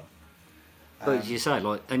on that one. But as you say,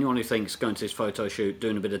 like anyone who thinks going to this photo shoot,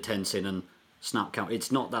 doing a bit of tensing and snap count,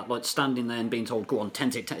 it's not that like standing there and being told, go on,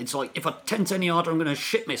 tense it. It's like, if I tense any harder, I'm going to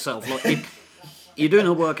shit myself. Like you're doing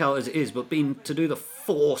a workout as it is, but to do the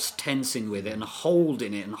forced tensing with it and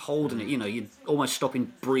holding it, you're almost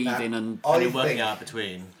stopping breathing and you're working out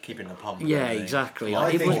between keeping the pump. Yeah, exactly.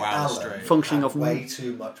 I think Alan functioning off way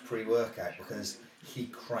too much pre-workout because he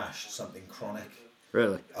crashed something chronic.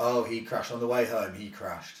 Really? Oh, he crashed on the way home. He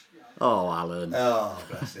crashed. Oh, Alan. Oh,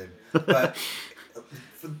 bless him. But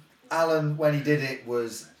for Alan, when he did it,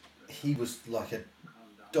 he was like a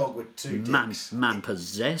dog with two dicks. Man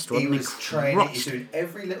possessed. He was training. He was doing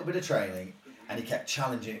every little bit of training, and he kept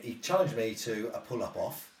challenging. He challenged me to a pull-up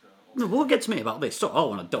off. No, what gets me about this? So I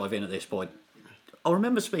want to dive in at this point. I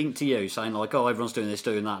remember speaking to you saying like, "Oh, everyone's doing this,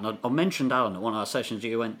 doing that," and I mentioned Alan at one of our sessions.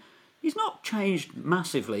 You went, "He's not changed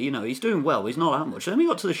massively. He's doing well. He's not that much." And then we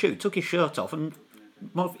got to the shoot, took his shirt off, and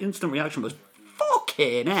my instant reaction was,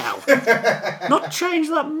 "Fucking hell! Not changed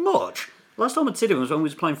that much." Last time I'd seen him was when we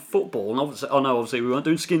was playing football, and obviously we weren't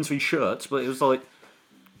doing skin-free shirts, but it was like,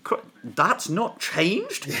 that's not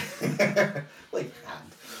changed. Well, he can,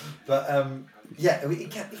 but yeah, he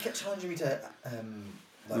kept challenging me to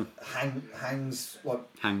hang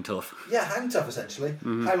tough. Yeah, hang tough essentially.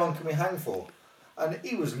 Mm-hmm. How long can we hang for? And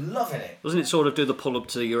he was loving it. Wasn't it sort of do the pull-up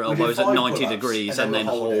to your elbows at 90 degrees and then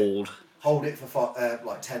hold? Hold it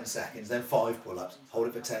for 10 seconds, then 5 pull-ups. Hold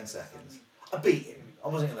it for 10 seconds. I beat him. I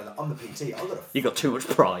wasn't gonna. I'm the PT. You got too much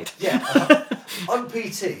pride. Yeah, I'm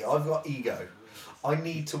PT. I've got ego. I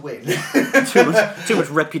need to win. too much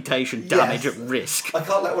reputation damage at risk. I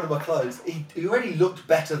can't let one of my clothes. He already looked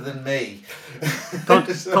better than me. Can't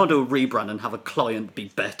do a rebrand and have a client be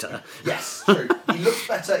better. Yes, true. He looks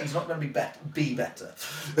better. He's not going to be better.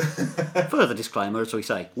 Further disclaimer, as we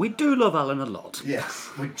say, we do love Alan a lot. Yes,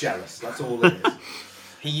 we're jealous. That's all it is.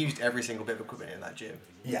 He used every single bit of equipment in that gym.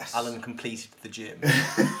 Yes. Alan completed the gym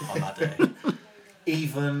on that day.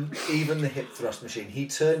 Even the hip thrust machine. He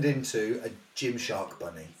turned into a Gymshark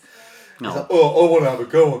bunny. No. He's like, I want to have a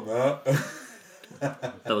go on that.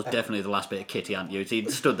 That was definitely the last bit of kit he hadn't used. He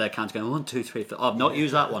stood there counting, going 1, 2, 3, 4. I've not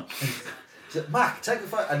used that one. He said, Mac, take a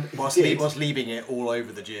photo. And Was leaving it all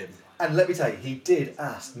over the gym. And let me tell you, he did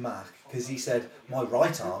ask Mac, because he said, my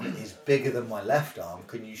right arm is bigger than my left arm.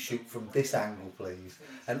 Can you shoot from this angle, please?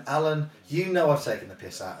 And Alan, you know I've taken the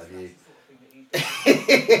piss out of you.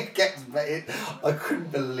 I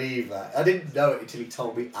couldn't believe that. I didn't know it until he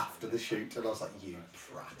told me after the shoot, and I was like, you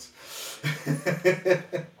prat.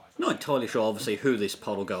 Not entirely sure, obviously, who this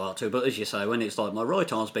pod will go out to, but as you say, when it's like my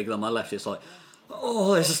right arm's bigger than my left, it's like,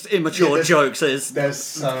 oh, there's just immature jokes. There's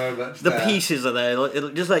so much. The pieces are there.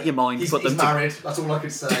 Like, just let your mind put them. He's married. That's all I can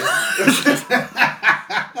say.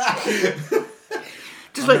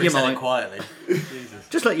 Just let your mind quietly. Jesus.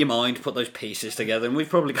 Just let your mind put those pieces together, and we've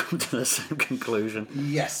probably come to the same conclusion.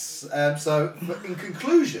 Yes. So, in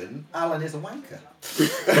conclusion, Alan is a wanker.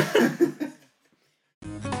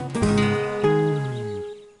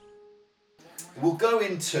 We'll go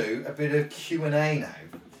into a bit of Q&A now.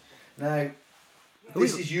 Now,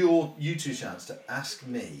 this is you two's chance to ask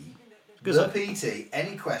me, the PT,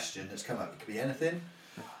 any question that's come up. It could be anything.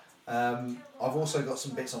 I've also got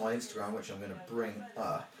some bits on my Instagram which I'm going to bring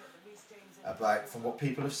up from what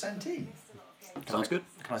people have sent in. Sounds good.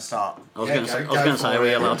 Can I start? I was going to say, are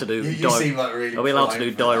we allowed to do? You seem like really. Are we allowed to do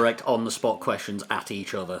direct on the spot questions at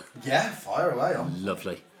each other? Yeah, fire away.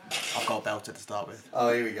 Lovely. I've got a belter to start with.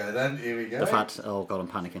 Oh, here we go then. Here we go. The fact. Oh God, I'm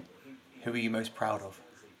panicking. Who are you most proud of?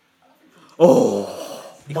 Oh,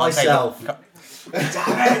 myself. Damn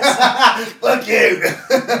it! Fuck you.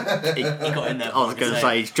 He got in there. I was going to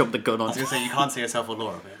say he's jumped the gun on. I was going to say you can't see yourself or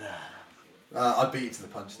Laura, but I beat you to the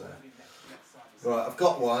punch there. Right, I've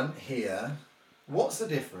got one here. What's the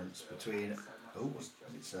difference between? Oh, what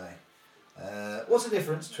did it say? What's the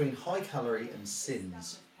difference between high calorie and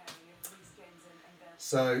sins?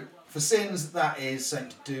 So for sins, that is something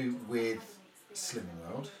to do with Slimming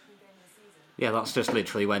World. Yeah, that's just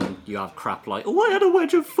literally when you have crap like, oh, I had a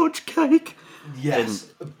wedge of fudge cake. Yes,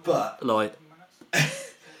 but like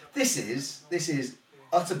this is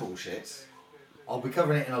utter bullshit. I'll be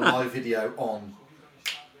covering it in a live video on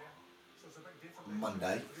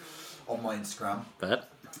Monday on my Instagram. But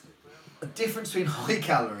The difference between high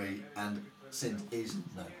calorie and sins is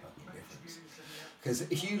no fucking difference. Because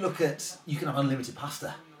if you look at, you can have unlimited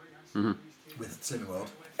pasta with Slimming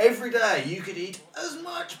World. Every day you could eat as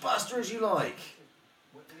much pasta as you like.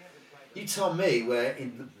 You tell me where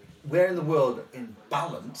in the world in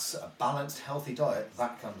balance, a balanced, healthy diet,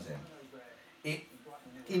 that comes in.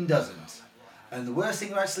 It doesn't. And the worst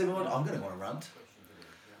thing about Slimming World, I'm going to want to rant.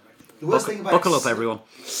 The worst thing about buckle up, everyone.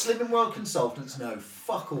 Slimming World consultants know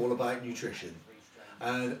fuck all about nutrition.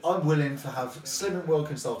 And I'm willing to have Slimming World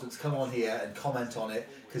consultants come on here and comment on it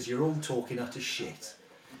because you're all talking utter shit.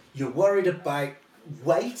 You're worried about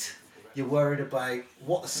weight. You're worried about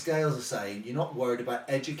what the scales are saying. You're not worried about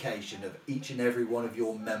education of each and every one of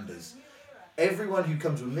your members. Everyone who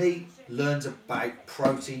comes with me learns about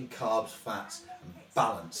protein, carbs, fats, and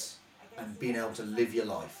balance, and being able to live your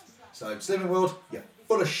life. So, Slimming World, you're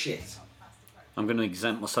full of shit. I'm going to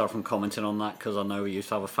exempt myself from commenting on that because I know we used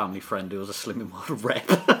to have a family friend who was a Slimming World rep.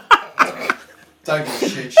 Don't give a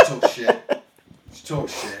shit, she talks shit. She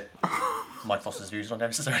talks shit. Mike Foster's views on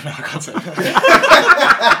necessary. No, I can't say.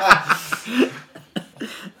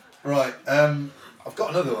 Right, I've got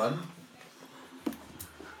another one.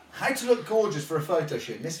 How to look gorgeous for a photo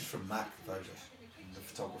shoot. And this is from Mac, the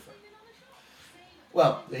photographer.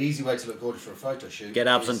 Well, the easy way to look gorgeous for a photo shoot. Get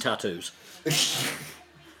abs and tattoos.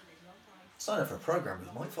 Sign up for a program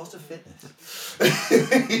with Mike Foster Fitness.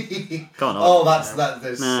 Can't oh, that.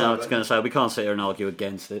 There's no, so I was going to say we can't sit here and argue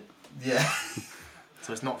against it. Yeah.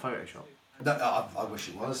 So it's not Photoshop. No, I wish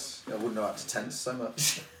it was. I wouldn't know how to tense so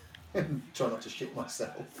much. Try not to shit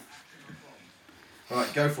myself.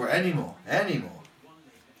 Right, go for it. Any more? I'm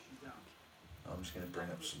just going to bring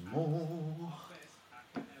up some more.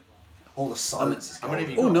 All the silence is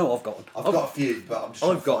gone. Oh no, I've got one. I've got a few, but I'm just.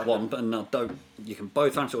 I've got one, but no, don't. You can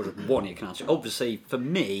both answer, or just one you can answer. Obviously, for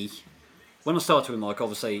me, when I started with Mike,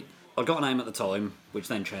 obviously I got a name at the time, which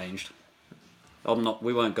then changed.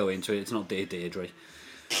 We won't go into it. It's not Dear Deirdre.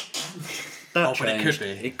 That changed. But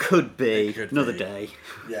it could be another day.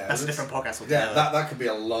 Yeah, that's a different podcast altogether. Yeah, that could be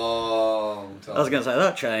a long time. I was going to say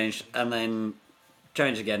that changed, and then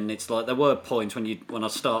changed again. And it's like there were points when I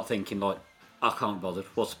start thinking like, I can't be bothered.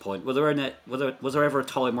 What's the point? Was there ever a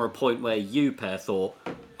time or a point where you pair thought,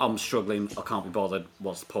 I'm struggling, I can't be bothered,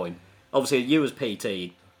 what's the point? Obviously, you as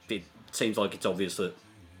PT, it seems like it's obvious that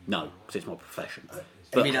no, because it's my profession. But,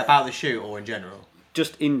 you mean about the shoot or in general?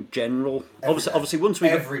 Just in general. Every Obviously, once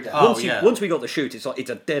we got the shoot, it's like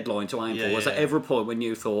it's a deadline to aim for. Was there ever a point when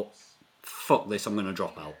you thought, fuck this, I'm going to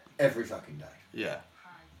drop out? Every fucking day. Yeah.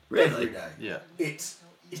 Really? Every day. Yeah. It's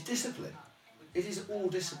discipline. It is all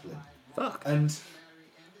discipline. Fuck. And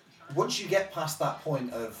once you get past that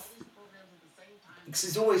point of,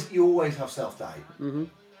 because you always have self-doubt. Mm-hmm.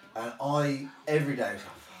 And every day was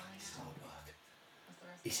like, fuck, this is hard work.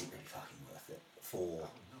 Is it really fucking worth it for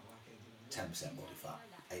 10% body fat,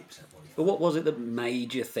 8% body fat? But what was it that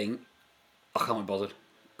made you think, I can't be bothered?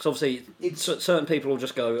 Because obviously, certain people will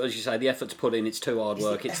just go, as you say, the effort to put in, it's too hard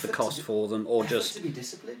work, it's the cost for them, or just to be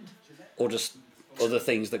disciplined, or just other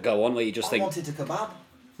things that go on where you just think. I wanted a kebab.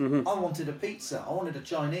 Mm-hmm. I wanted a pizza. I wanted a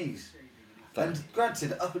Chinese. And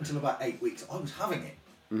granted, up until about 8 weeks, I was having it.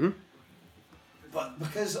 Mm-hmm. But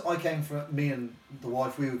because I came from, me and the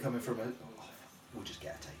wife, we were coming from we'll just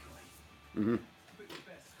get a takeaway. Mm-hmm.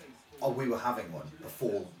 Oh, we were having one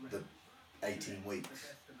before the 18 weeks.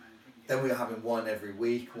 Then we were having one every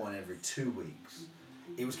week, one every 2 weeks.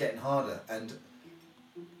 It was getting harder, and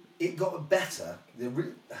it got better.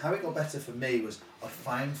 How it got better for me was I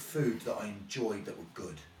found food that I enjoyed that were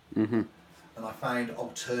good. Mm-hmm. And I found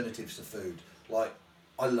alternatives to food. Like,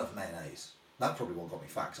 I love mayonnaise. That probably what got me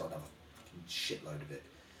fat, because I'd have a fucking shitload of it.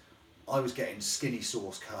 I was getting skinny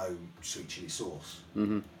sauce co sweet chili sauce.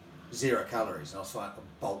 Mm-hmm. 0 calories. And I was finding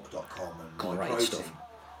bulk.com and Great protein. stuff.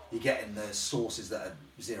 You're getting the sauces that are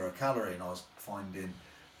 0 calorie, and I was finding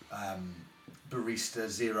barista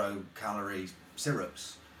 0 calorie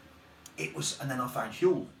syrups. And then I found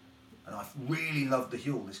Huel, and I really loved the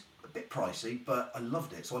Huel. It's a bit pricey, but I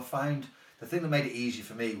loved it. So I found the thing that made it easy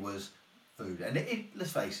for me was food. And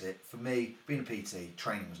let's face it, for me, being a PT,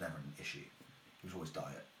 training was never an issue. It was always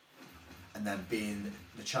diet. And then being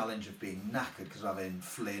the challenge of being knackered, because having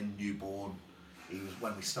Flynn, newborn,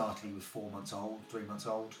 when we started, he was 4 months old, 3 months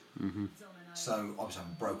old. Mm-hmm. So I was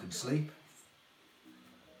having broken sleep.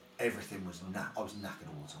 Everything was I was knackered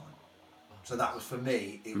all the time. So that was, for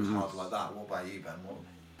me, it was hard like that. What about you, Ben?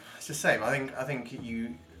 It's the same. I think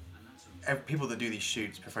people that do these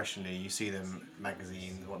shoots professionally, you see them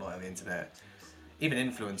magazines, whatnot, on the internet, even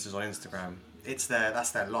influencers on Instagram.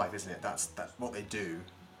 That's their life, isn't it? That's what they do.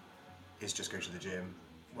 Is just go to the gym,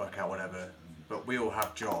 work out, whatever. But we all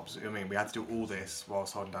have jobs. I mean, we had to do all this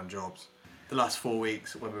whilst holding down jobs. The last 4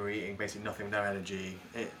 weeks, when we were eating basically nothing, no energy,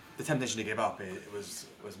 the temptation to give up it was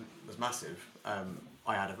massive.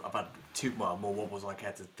 I've had more wobbles than I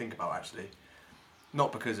cared to think about, actually.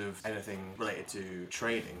 Not because of anything related to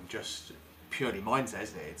training, just purely mindset,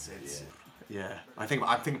 isn't it? Yeah. I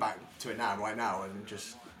think back to it right now, and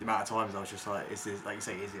just the amount of times I was just like, is this, like you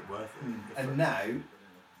say, is it worth it? And now,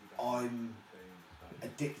 I'm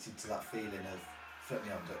addicted to that feeling of,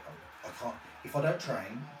 I can't, if I don't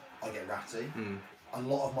train, I get ratty. A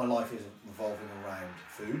lot of my life is revolving around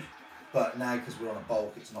food, but now, because we're on a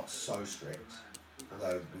bulk, it's not so strict.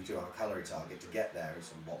 Although we do have a calorie target, to get there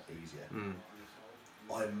is a lot easier.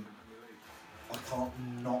 I can't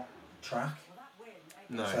not track.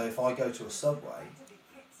 No. So if I go to a Subway,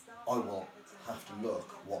 I will have to look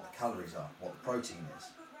what the calories are, what the protein is.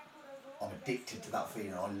 I'm addicted to that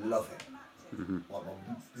feeling. I love it. Mm-hmm. Like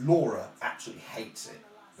Laura absolutely hates it,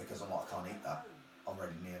 because I'm like, I can't eat that. I'm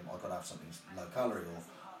already near. I've got to have something low calorie,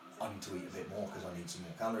 or I need to eat a bit more because I need some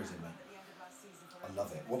more calories in me. I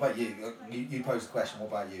love it. What about you? You posed the question. What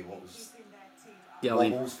about you? What was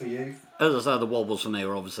wobbles for you? As I say, the wobbles for me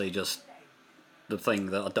were obviously just the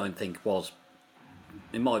thing that I don't think was.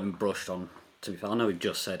 It might have been brushed on. To be fair, I know we've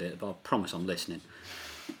just said it, but I promise I'm listening.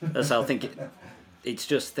 As I think it's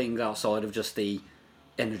just things outside of just the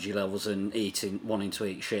energy levels and wanting to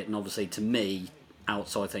eat shit, and obviously to me,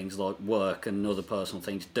 outside things like work and other personal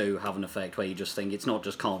things do have an effect where you just think it's not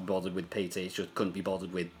just can't be bothered with PT, it's just couldn't be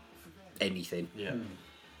bothered with anything. Yeah.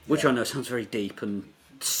 Which I know sounds very deep and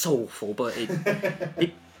soulful, but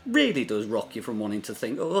it really does rock you from wanting to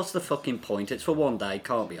think, oh, what's the fucking point? It's for one day,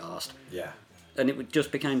 can't be arsed. Yeah. And it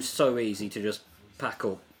just became so easy to just pack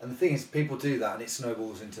up. And the thing is, people do that, and it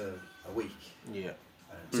snowballs into a week. Yeah.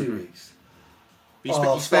 2 weeks.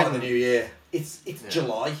 But you spend the new year. It's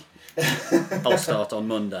July. I'll start on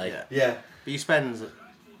Monday. Yeah. But you spend,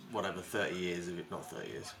 30 years, if not 30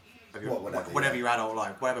 years, whatever your adult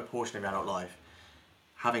life, whatever portion of your adult life,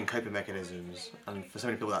 having coping mechanisms, and for so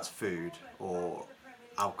many people that's food or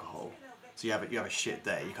alcohol. So you have a shit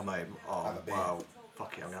day, you come home, wow,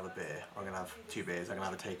 fuck it, I'm going to have a beer, I'm going to have 2 beers, I'm going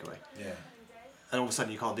to have a takeaway. Yeah. And all of a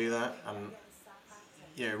sudden you can't do that, and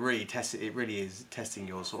it really is testing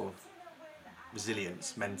your sort of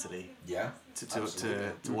resilience mentally. Yeah. To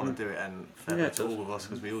want to do it, and fair to all of us,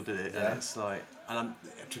 because we all did it. And it's like,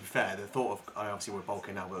 to be fair, the thought of, obviously we're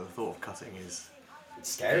bulking now, but the thought of cutting is, it's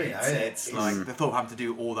scary now, isn't it? It's like the thought of having to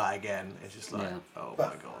do all that again. It's just like, oh my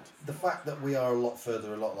god. The fact that we are a lot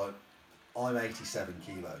like, I'm 87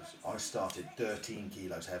 kilos. I started 13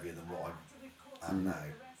 kilos heavier than what I'm am now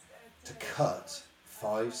to cut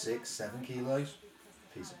 5, 6, 7 kilos,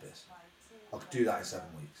 piece of piss. I could do that in 7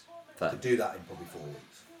 weeks. Fair. I could do that in probably 4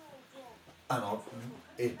 weeks. And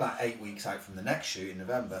it's about 8 weeks out from the next shoot in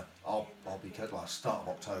November. I'll be cutting, like start of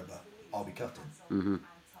October, I'll be cutting. Mm-hmm.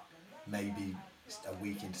 Maybe a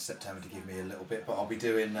week into September to give me a little bit, but I'll be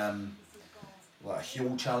doing like a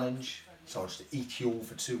Huel challenge. So I'll just eat Huel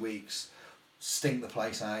for 2 weeks, stink the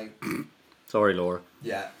place out. Sorry, Laura.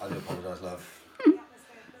 Yeah, I do apologise, love.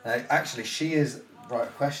 Actually, she is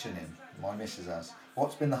questioning, my missus has,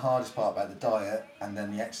 what's been the hardest part about the diet and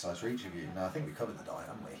then the exercise for each of you? Now, I think we covered the diet,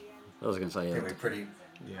 haven't we? I was going to say, I yeah. think we're pretty...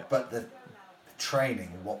 Yeah. But the training,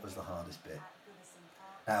 what was the hardest bit?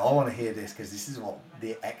 Now, I want to hear this because this is what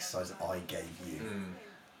the exercise that I gave you.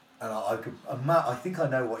 And I think I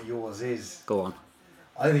know what yours is. Go on.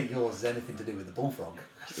 I don't think yours is anything to do with the bullfrog.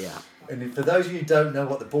 Yeah. And for those of you who don't know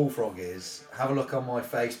what the bullfrog is, have a look on my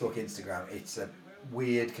Facebook, Instagram. It's a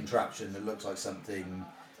weird contraption that looks like something,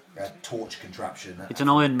 a torch contraption. It's an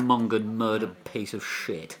ironmongered, murdered piece of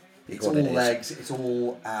shit. It's all legs, it's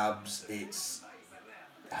all abs, it's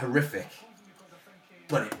horrific,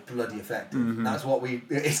 but it's bloody effective. Mm-hmm. That's what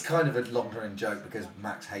it's kind of a long-running joke because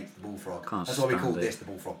Max hates the bullfrog. That's why we call this the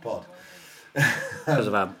Bullfrog Pod. Because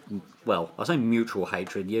of our, I say mutual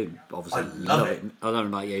hatred. You obviously I love it. I don't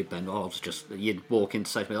know about you, Ben, but I was just, you'd walk in to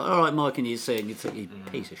say to me, like, all right, Mike, and you'd see it and you'd think, you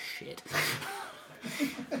piece of shit.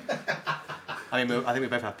 I think we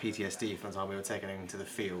both have PTSD from the time we were taken into the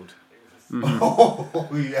field. Oh,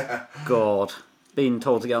 yeah. God. Being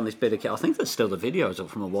told to get on this bit of kit. I think there's still the videos up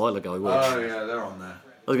from a while ago. Which, Oh, yeah, they're on there.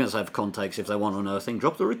 I was going to say for context, if they want to unearth thing,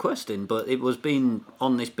 drop the request in. But it was being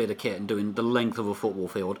on this bit of kit and doing the length of a football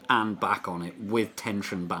field and back on it with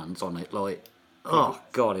tension bands on it. Like, oh,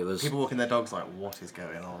 God, it was... People walking their dogs like, what is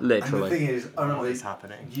going on? Literally. And the thing is, I remember What is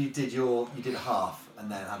happening? You did a half and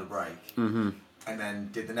then had a break. Mm-hmm. And then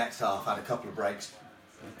did the next half, had a couple of breaks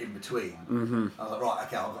in between. Mm-hmm. I was like, right,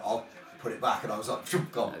 okay, I'll put it back, and I was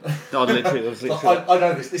like, gone. I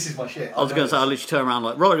know this is my shit. I was going to say, I literally turned around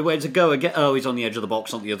like, right, where's it go again? Oh, he's on the edge of the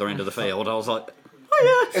box, not the other end of the field. I was like,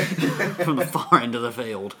 oh yeah, from the far end of the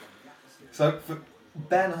field. So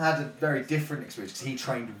Ben had a very different experience because he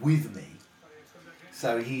trained with me.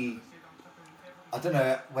 So I don't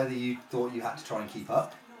know whether you thought you had to try and keep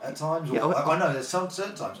up at times. Or, Yeah, I know there's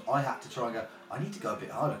certain times I had to try and go, I need to go a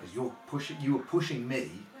bit harder because you were pushing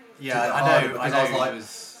me. Yeah, to go I harder know. because I was know. like, It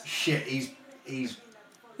was... shit, he's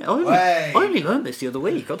Yeah, I only learned this the other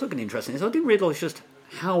week. I took an interest in this. I didn't realise just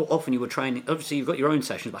how often you were training. Obviously, you've got your own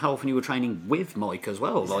sessions, but how often you were training with Mike as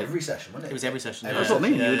well. Like, every session, wasn't it? It was every session. that's what I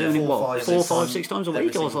mean. You were doing it, what, 4, 5, 6 times a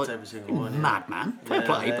week? I was like, every single one, mad man. Fair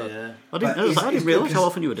play, but I But didn't realise how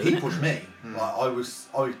often you were doing he it. pushed me. Like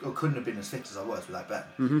I couldn't have been as fit as I was without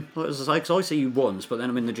Ben. Like, as I say, 'cause I see you once, but then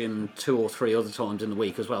I'm in the gym 2 or 3 other times in the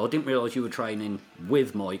week as well. I didn't realise you were training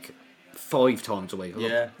with Mike 5 times a week.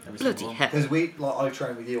 Yeah, every single Bloody one. hell. Because I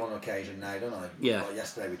train with you on occasion now, don't I? Yeah. Like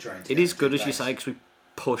yesterday we trained. It is good, as together, you say, because we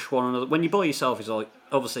push one another. When you're by yourself, it's like,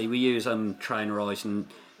 obviously we use trainer eyes and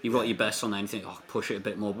you've got your best on there and you think, oh, push it a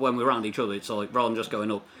bit more. But when we're around each other, it's like, rather than just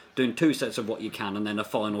going up, doing 2 sets of what you can and then a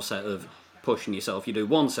final set of pushing yourself, you do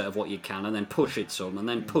 1 set of what you can and then push it some and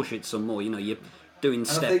then push it some more. You know, you're doing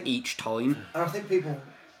step each time. And I think people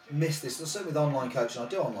miss this, certainly with online coaching. I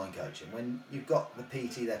do online coaching. When you've got the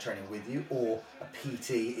PT they're training with you or a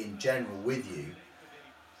PT in general with you,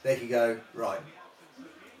 they can go, right,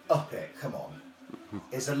 up it, come on.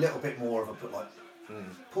 It's a little bit more of a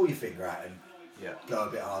pull your finger out and go a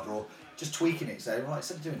bit harder, or just tweaking it. Say, right,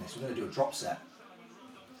 instead of doing this, we're going to do a drop set.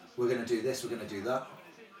 We're going to do this, we're going to do that.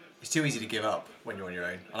 It's too easy to give up when you're on your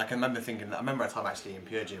own. And I can remember thinking, I remember a time actually in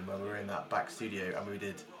Pure Gym when we were in that back studio and we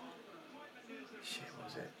did, what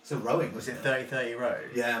was it? So rowing, Was it 30-30 row?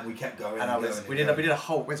 Yeah, and we kept going. And we did a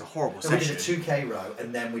whole, it was a horrible We did session. a 2K row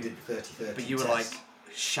and then we did the 30-30 But you were test. like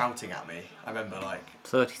shouting at me. I remember like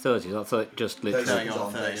 30-30, that's just literally... 30 was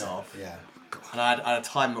on, 30 30 off. Yeah. And I had a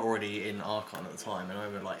timer already in Archon at the time, and I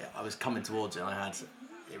remember like I was coming towards it, and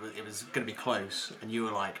it was going to be close, and you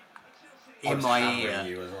were like in my ear.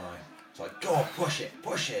 You as well. It's like, go on, push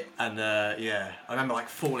it. And I remember like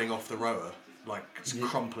falling off the rower, like just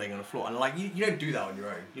crumpling on the floor, and like you don't do that on your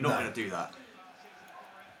own. You're not going to do that.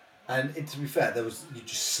 And to be fair, you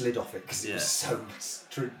just slid off it because it was so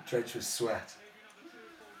drenched with sweat.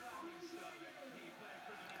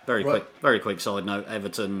 Very quick side note,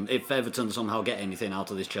 Everton. If Everton somehow get anything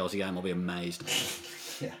out of this Chelsea game, I'll be amazed.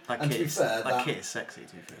 Yeah. That and kit, to be fair, that kit is sexy,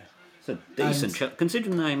 to be fair. It's a decent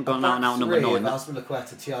considering they ain't gone out and out number 9.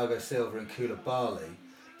 Azpilicueta, Thiago Silva and Koulibaly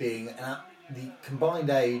being the combined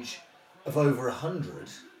age of over 100.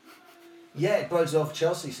 Yeah, it bodes well for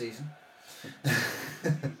Chelsea season.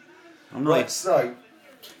 I'm not. Right, so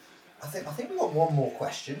I think we've got one more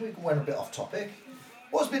question. We went a bit off topic.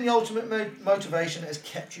 What's been the ultimate motivation that has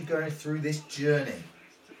kept you going through this journey?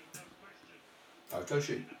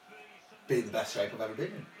 Photoshoot. Being the best shape I've ever been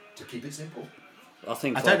in. To keep it simple. I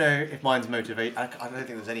think. I don't know if mine's motivate. I don't think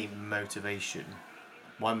there's any motivation.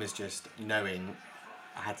 Mine was just knowing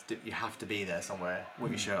I had to. You have to be there somewhere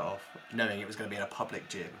with your shirt off, knowing it was going to be in a public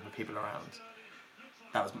gym with people around.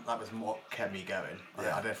 That was what kept me going. Yeah.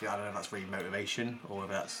 I don't know if that's really motivation or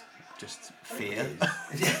whether that's just fear.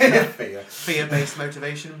 Fear. Fear-based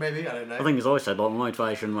motivation, maybe. I don't know. I think, as I said, like, my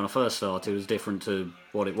motivation when I first started was different to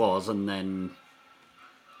what it was, and then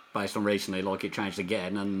based on recently, like, it changed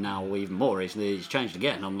again, and now even more recently, it's changed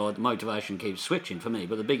again. I'm like, the motivation keeps switching for me,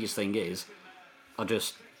 but the biggest thing is, I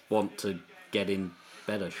just want to get in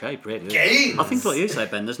better shape, really. Gains! I think, like you say,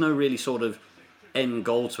 Ben, there's no really sort of end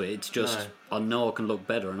goal to it. It's just, No. I know I can look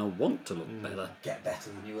better, and I want to look better. Get better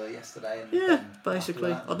than you were yesterday. And Yeah, then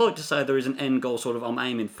basically. after that- I'd like to say there is an end goal, sort of, I'm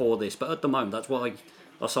aiming for this, but at the moment, that's why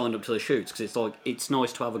I signed up to the shoots, because it's like, it's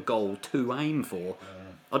nice to have a goal to aim for.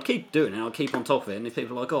 I'd keep doing it, I'd keep on top of it, and if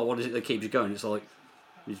people are like, oh, what is it that keeps you going? It's like,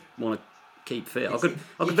 you just want to keep fit. I could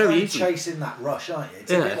You're very kind of easily. chasing that rush, aren't you?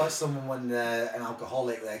 It's a bit like someone when they're an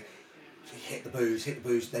alcoholic, they hit the booze,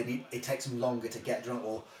 it takes them longer to get drunk,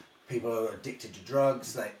 or people who are addicted to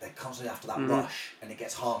drugs, they're constantly after that rush, and it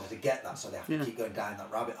gets harder to get that, so they have to keep going down that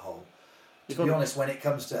rabbit hole. To be honest, when it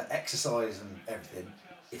comes to exercise and everything,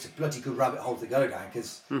 it's a bloody good rabbit hole to go down,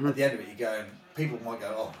 because at the end of it, you're going, people might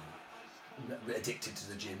go, oh, addicted to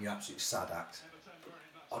the gym, you absolute sad act.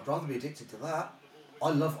 I'd rather be addicted to that.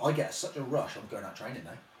 I get such a rush, I'm going out training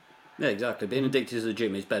now. Yeah, exactly. Being addicted to the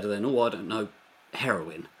gym is better than, oh, I don't know,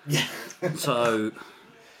 heroin. Yeah. So,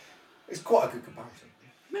 It's quite a good comparison.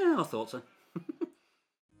 yeah, I thought so.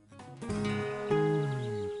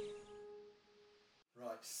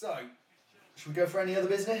 Right, so, should we go for any other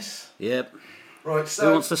business? Yep. Right, Who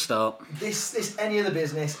so wants to start? this any other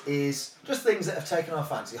business is just things that have taken our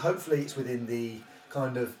fancy. Hopefully it's within the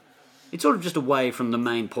kind of It's sort of just away from the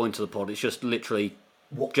main point of the pod. It's just literally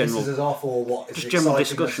what general, pisses us off or what is just general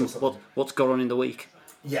exciting us discussion. or something. What's gone on in the week,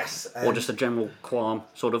 Yes. or just a general qualm,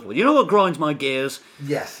 sort of. You know what grinds my gears?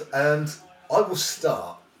 Yes, and I will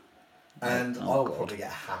start, and Oh, I'll God. probably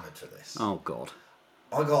get hammered for this. Oh God.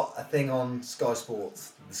 I got a thing on Sky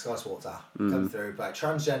Sports, the Sky Sports app, come through about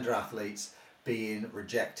transgender athletes being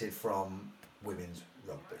rejected from women's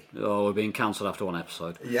rugby. Oh, we're being cancelled after one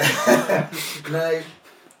episode. Yeah. No,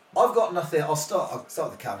 I've got nothing. I'll start with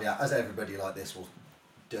the caveat, as everybody like this will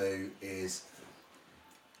do, is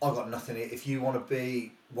I've got nothing. If you want to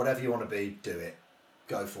be whatever you want to be, do it.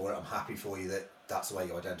 Go for it. I'm happy for you that that's the way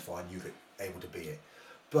you identify and you're able to be it.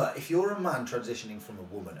 But if you're a man transitioning from a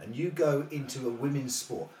woman and you go into a women's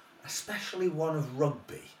sport, especially one of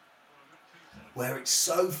rugby, where it's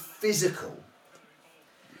so physical,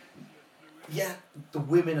 yeah, the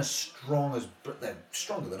women are strong they're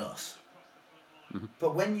stronger than us.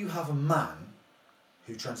 But when you have a man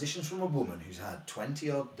who transitions from a woman who's had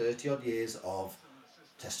 20 odd, 30 odd years of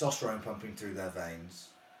testosterone pumping through their veins,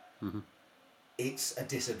 it's a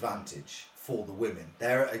disadvantage for the women.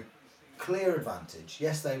 They're at a clear advantage.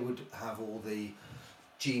 Yes, they would have all the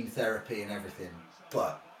gene therapy and everything,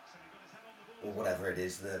 or whatever it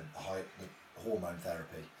is, the hormone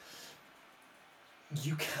therapy.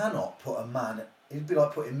 You cannot put a man, it'd be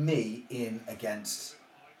like putting me in against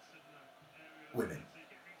women.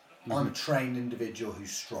 I'm a trained individual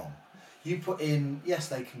who's strong. You put in, yes,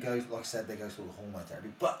 they can go, like I said, they go through the hormone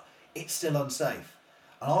therapy, but it's still unsafe.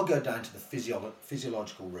 And I'll go down to the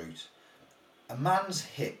physiological route. A man's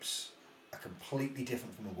hips are completely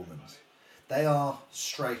different from a woman's. They are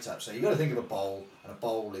straight up. So you've got to think of a bowl, and a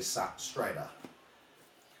bowl is sat straight up.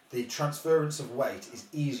 The transference of weight is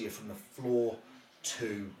easier from the floor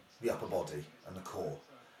to the upper body and the core.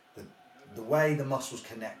 The way the muscles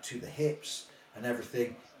connect to the hips and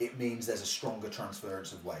everything, it means there's a stronger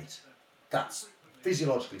transference of weight. That's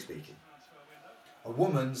physiologically speaking. A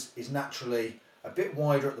woman's is naturally a bit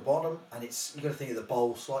wider at the bottom, and you've got to think of the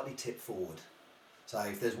bowl slightly tipped forward. So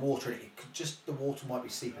if there's water in it, the water might be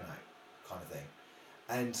seeping out, kind of thing.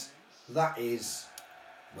 And that is,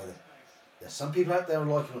 whether there's some people out there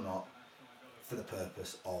who like it or not, for the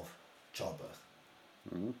purpose of childbirth.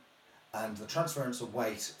 And the transference of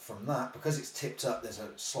weight from that, because it's tipped up, there's a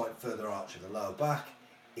slight further arch of the lower back,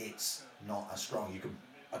 it's not as strong.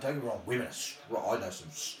 I don't get me wrong, women are strong. I know some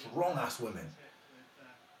strong ass women.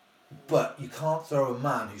 But you can't throw a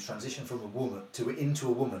man who's transitioned from a woman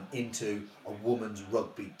into a woman's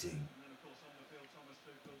rugby team.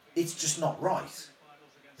 It's just not right.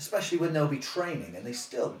 especially when they'll be training and they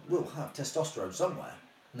still will have testosterone somewhere,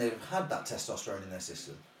 and they've had that testosterone in their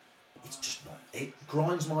system. It's just not. It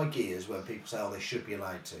grinds my gears when people say, "Oh, they should be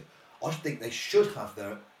allowed to." I think they should have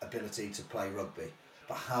their ability to play rugby,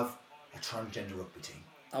 but have a transgender rugby team.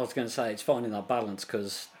 I was going to say it's finding that balance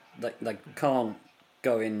because they can't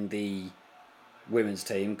go in the women's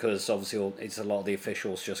team because obviously it's a lot of the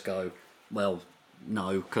officials just go, well,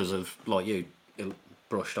 no, because of like you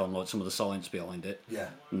brushed on like some of the science behind it,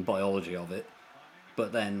 and biology of it,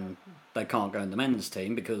 but then they can't go in the men's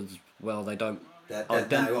team because they don't. They've got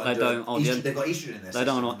estrogen in their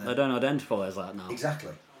system. They don't identify as that now.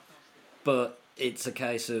 Exactly. But it's a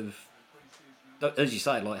case of, as you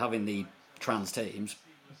say, like having the trans teams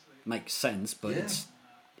makes sense, but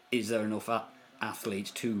is there enough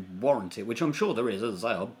athletes to warrant it? Which I'm sure there is. As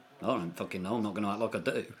I say, I don't fucking know. I'm not going to act like I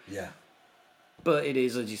do. Yeah. But it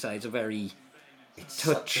is, as you say, it's a very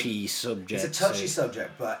touchy subject. It's a touchy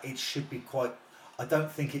subject, but it should be quite. I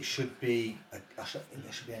don't think it should be. I don't think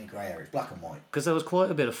there should be any grey areas, black and white. Because there was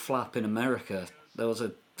quite a bit of flap in America. There was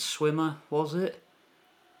a swimmer, was it?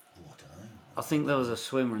 Oh, I don't know. I think there was a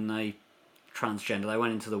swimmer and they transgender. They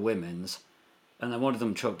went into the women's, and they wanted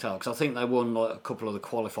them chucked out because I think they won like a couple of the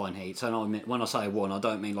qualifying heats. And when I say won, I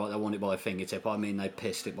don't mean like they won it by a fingertip. I mean they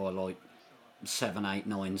pissed it by like 7, 8,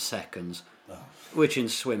 9 seconds, which in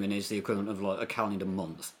swimming is the equivalent of like a calendar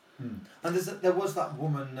month. And there was that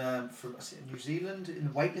woman from New Zealand in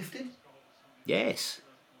weightlifting. Yes.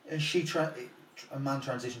 And a man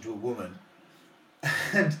transitioned to a woman,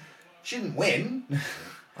 and she didn't win.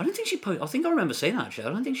 I don't think she posted. I think I remember seeing that actually.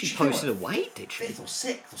 I don't think she posted a weight, did she? 5th or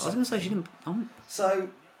 6th. I was going to say she didn't. So,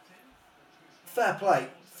 fair play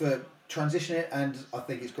for transitioning it, and I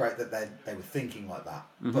think it's great that they were thinking like that.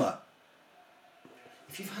 Mm-hmm. But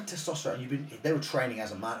if you've had testosterone, they were training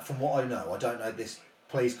as a man. From what I know, I don't know this.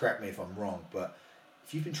 Please correct me if I'm wrong, but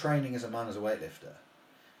if you've been training as a man as a weightlifter,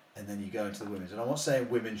 and then you go into the women's, and I'm not saying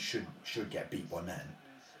women should get beat by men,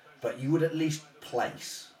 but you would at least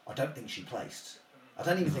place. I don't think she placed. I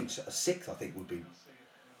don't even think a 6th. I think would be.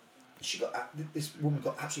 This woman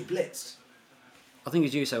got absolutely blitzed. I think,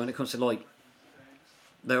 as you say, when it comes to like,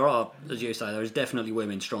 there are, as you say, there is definitely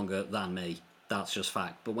women stronger than me. That's just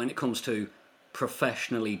fact. But when it comes to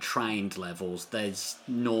professionally trained levels, there's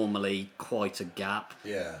normally quite a gap.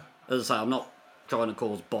 Yeah. As I say, I'm not trying to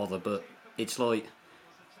cause bother, but it's like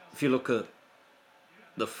if you look at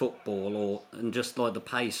the football and just like the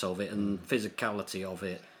pace of it and physicality of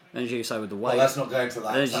it, and as you say with the weight. Well, let's not go into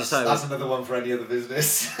that. That's another one for any other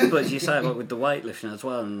business. But as you say, like with the weightlifting as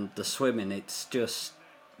well and the swimming, it's just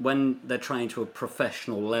when they're trained to a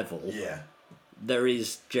professional level. Yeah. There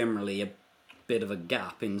is generally a bit of a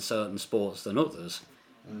gap in certain sports than others.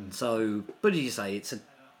 So, but as you say, it's a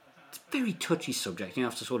very touchy subject. You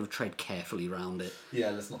have to sort of tread carefully around it.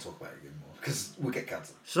 Yeah, let's not talk about it anymore because we'll get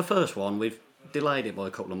cancelled. It's the first one. We've delayed it by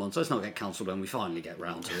a couple of months. Let's not get cancelled when we finally get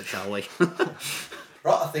round to it, shall we?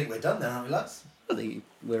 Right, I think we're done then, aren't we, lads? I think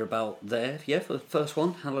we're about there. Yeah, for the first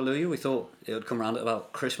one. Hallelujah. We thought it would come round at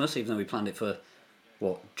about Christmas, even though we planned it for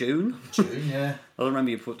June? June, yeah. I remember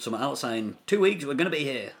you put something out saying 2 weeks we're going to be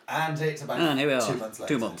here. And it's about and here we are, 2 months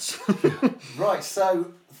later. 2 months. Right,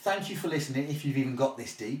 so thank you for listening if you've even got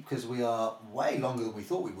this deep, because we are way longer than we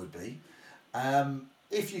thought we would be.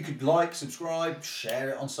 If you could like, subscribe, share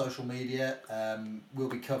it on social media. We'll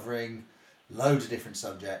be covering loads of different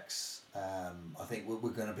subjects. I think we're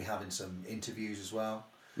going to be having some interviews as well.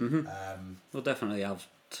 Mm-hmm. We'll definitely have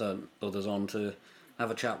certain others on to have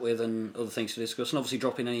a chat with and other things to discuss, and obviously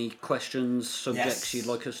drop in any questions, subjects you'd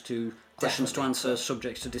like us to, questions to answer,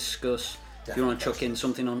 subjects to discuss. If you want to chuck in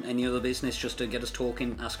something on any other business just to get us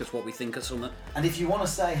talking, ask us what we think of something. And if you want to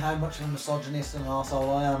say how much of a misogynist and an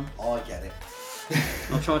arsehole I am, I get it.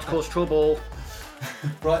 Not trying to cause trouble.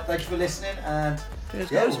 Right, thank you for listening, and cheers,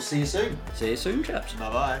 yeah, guys. we'll see you soon. See you soon, chaps.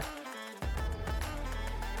 Bye bye.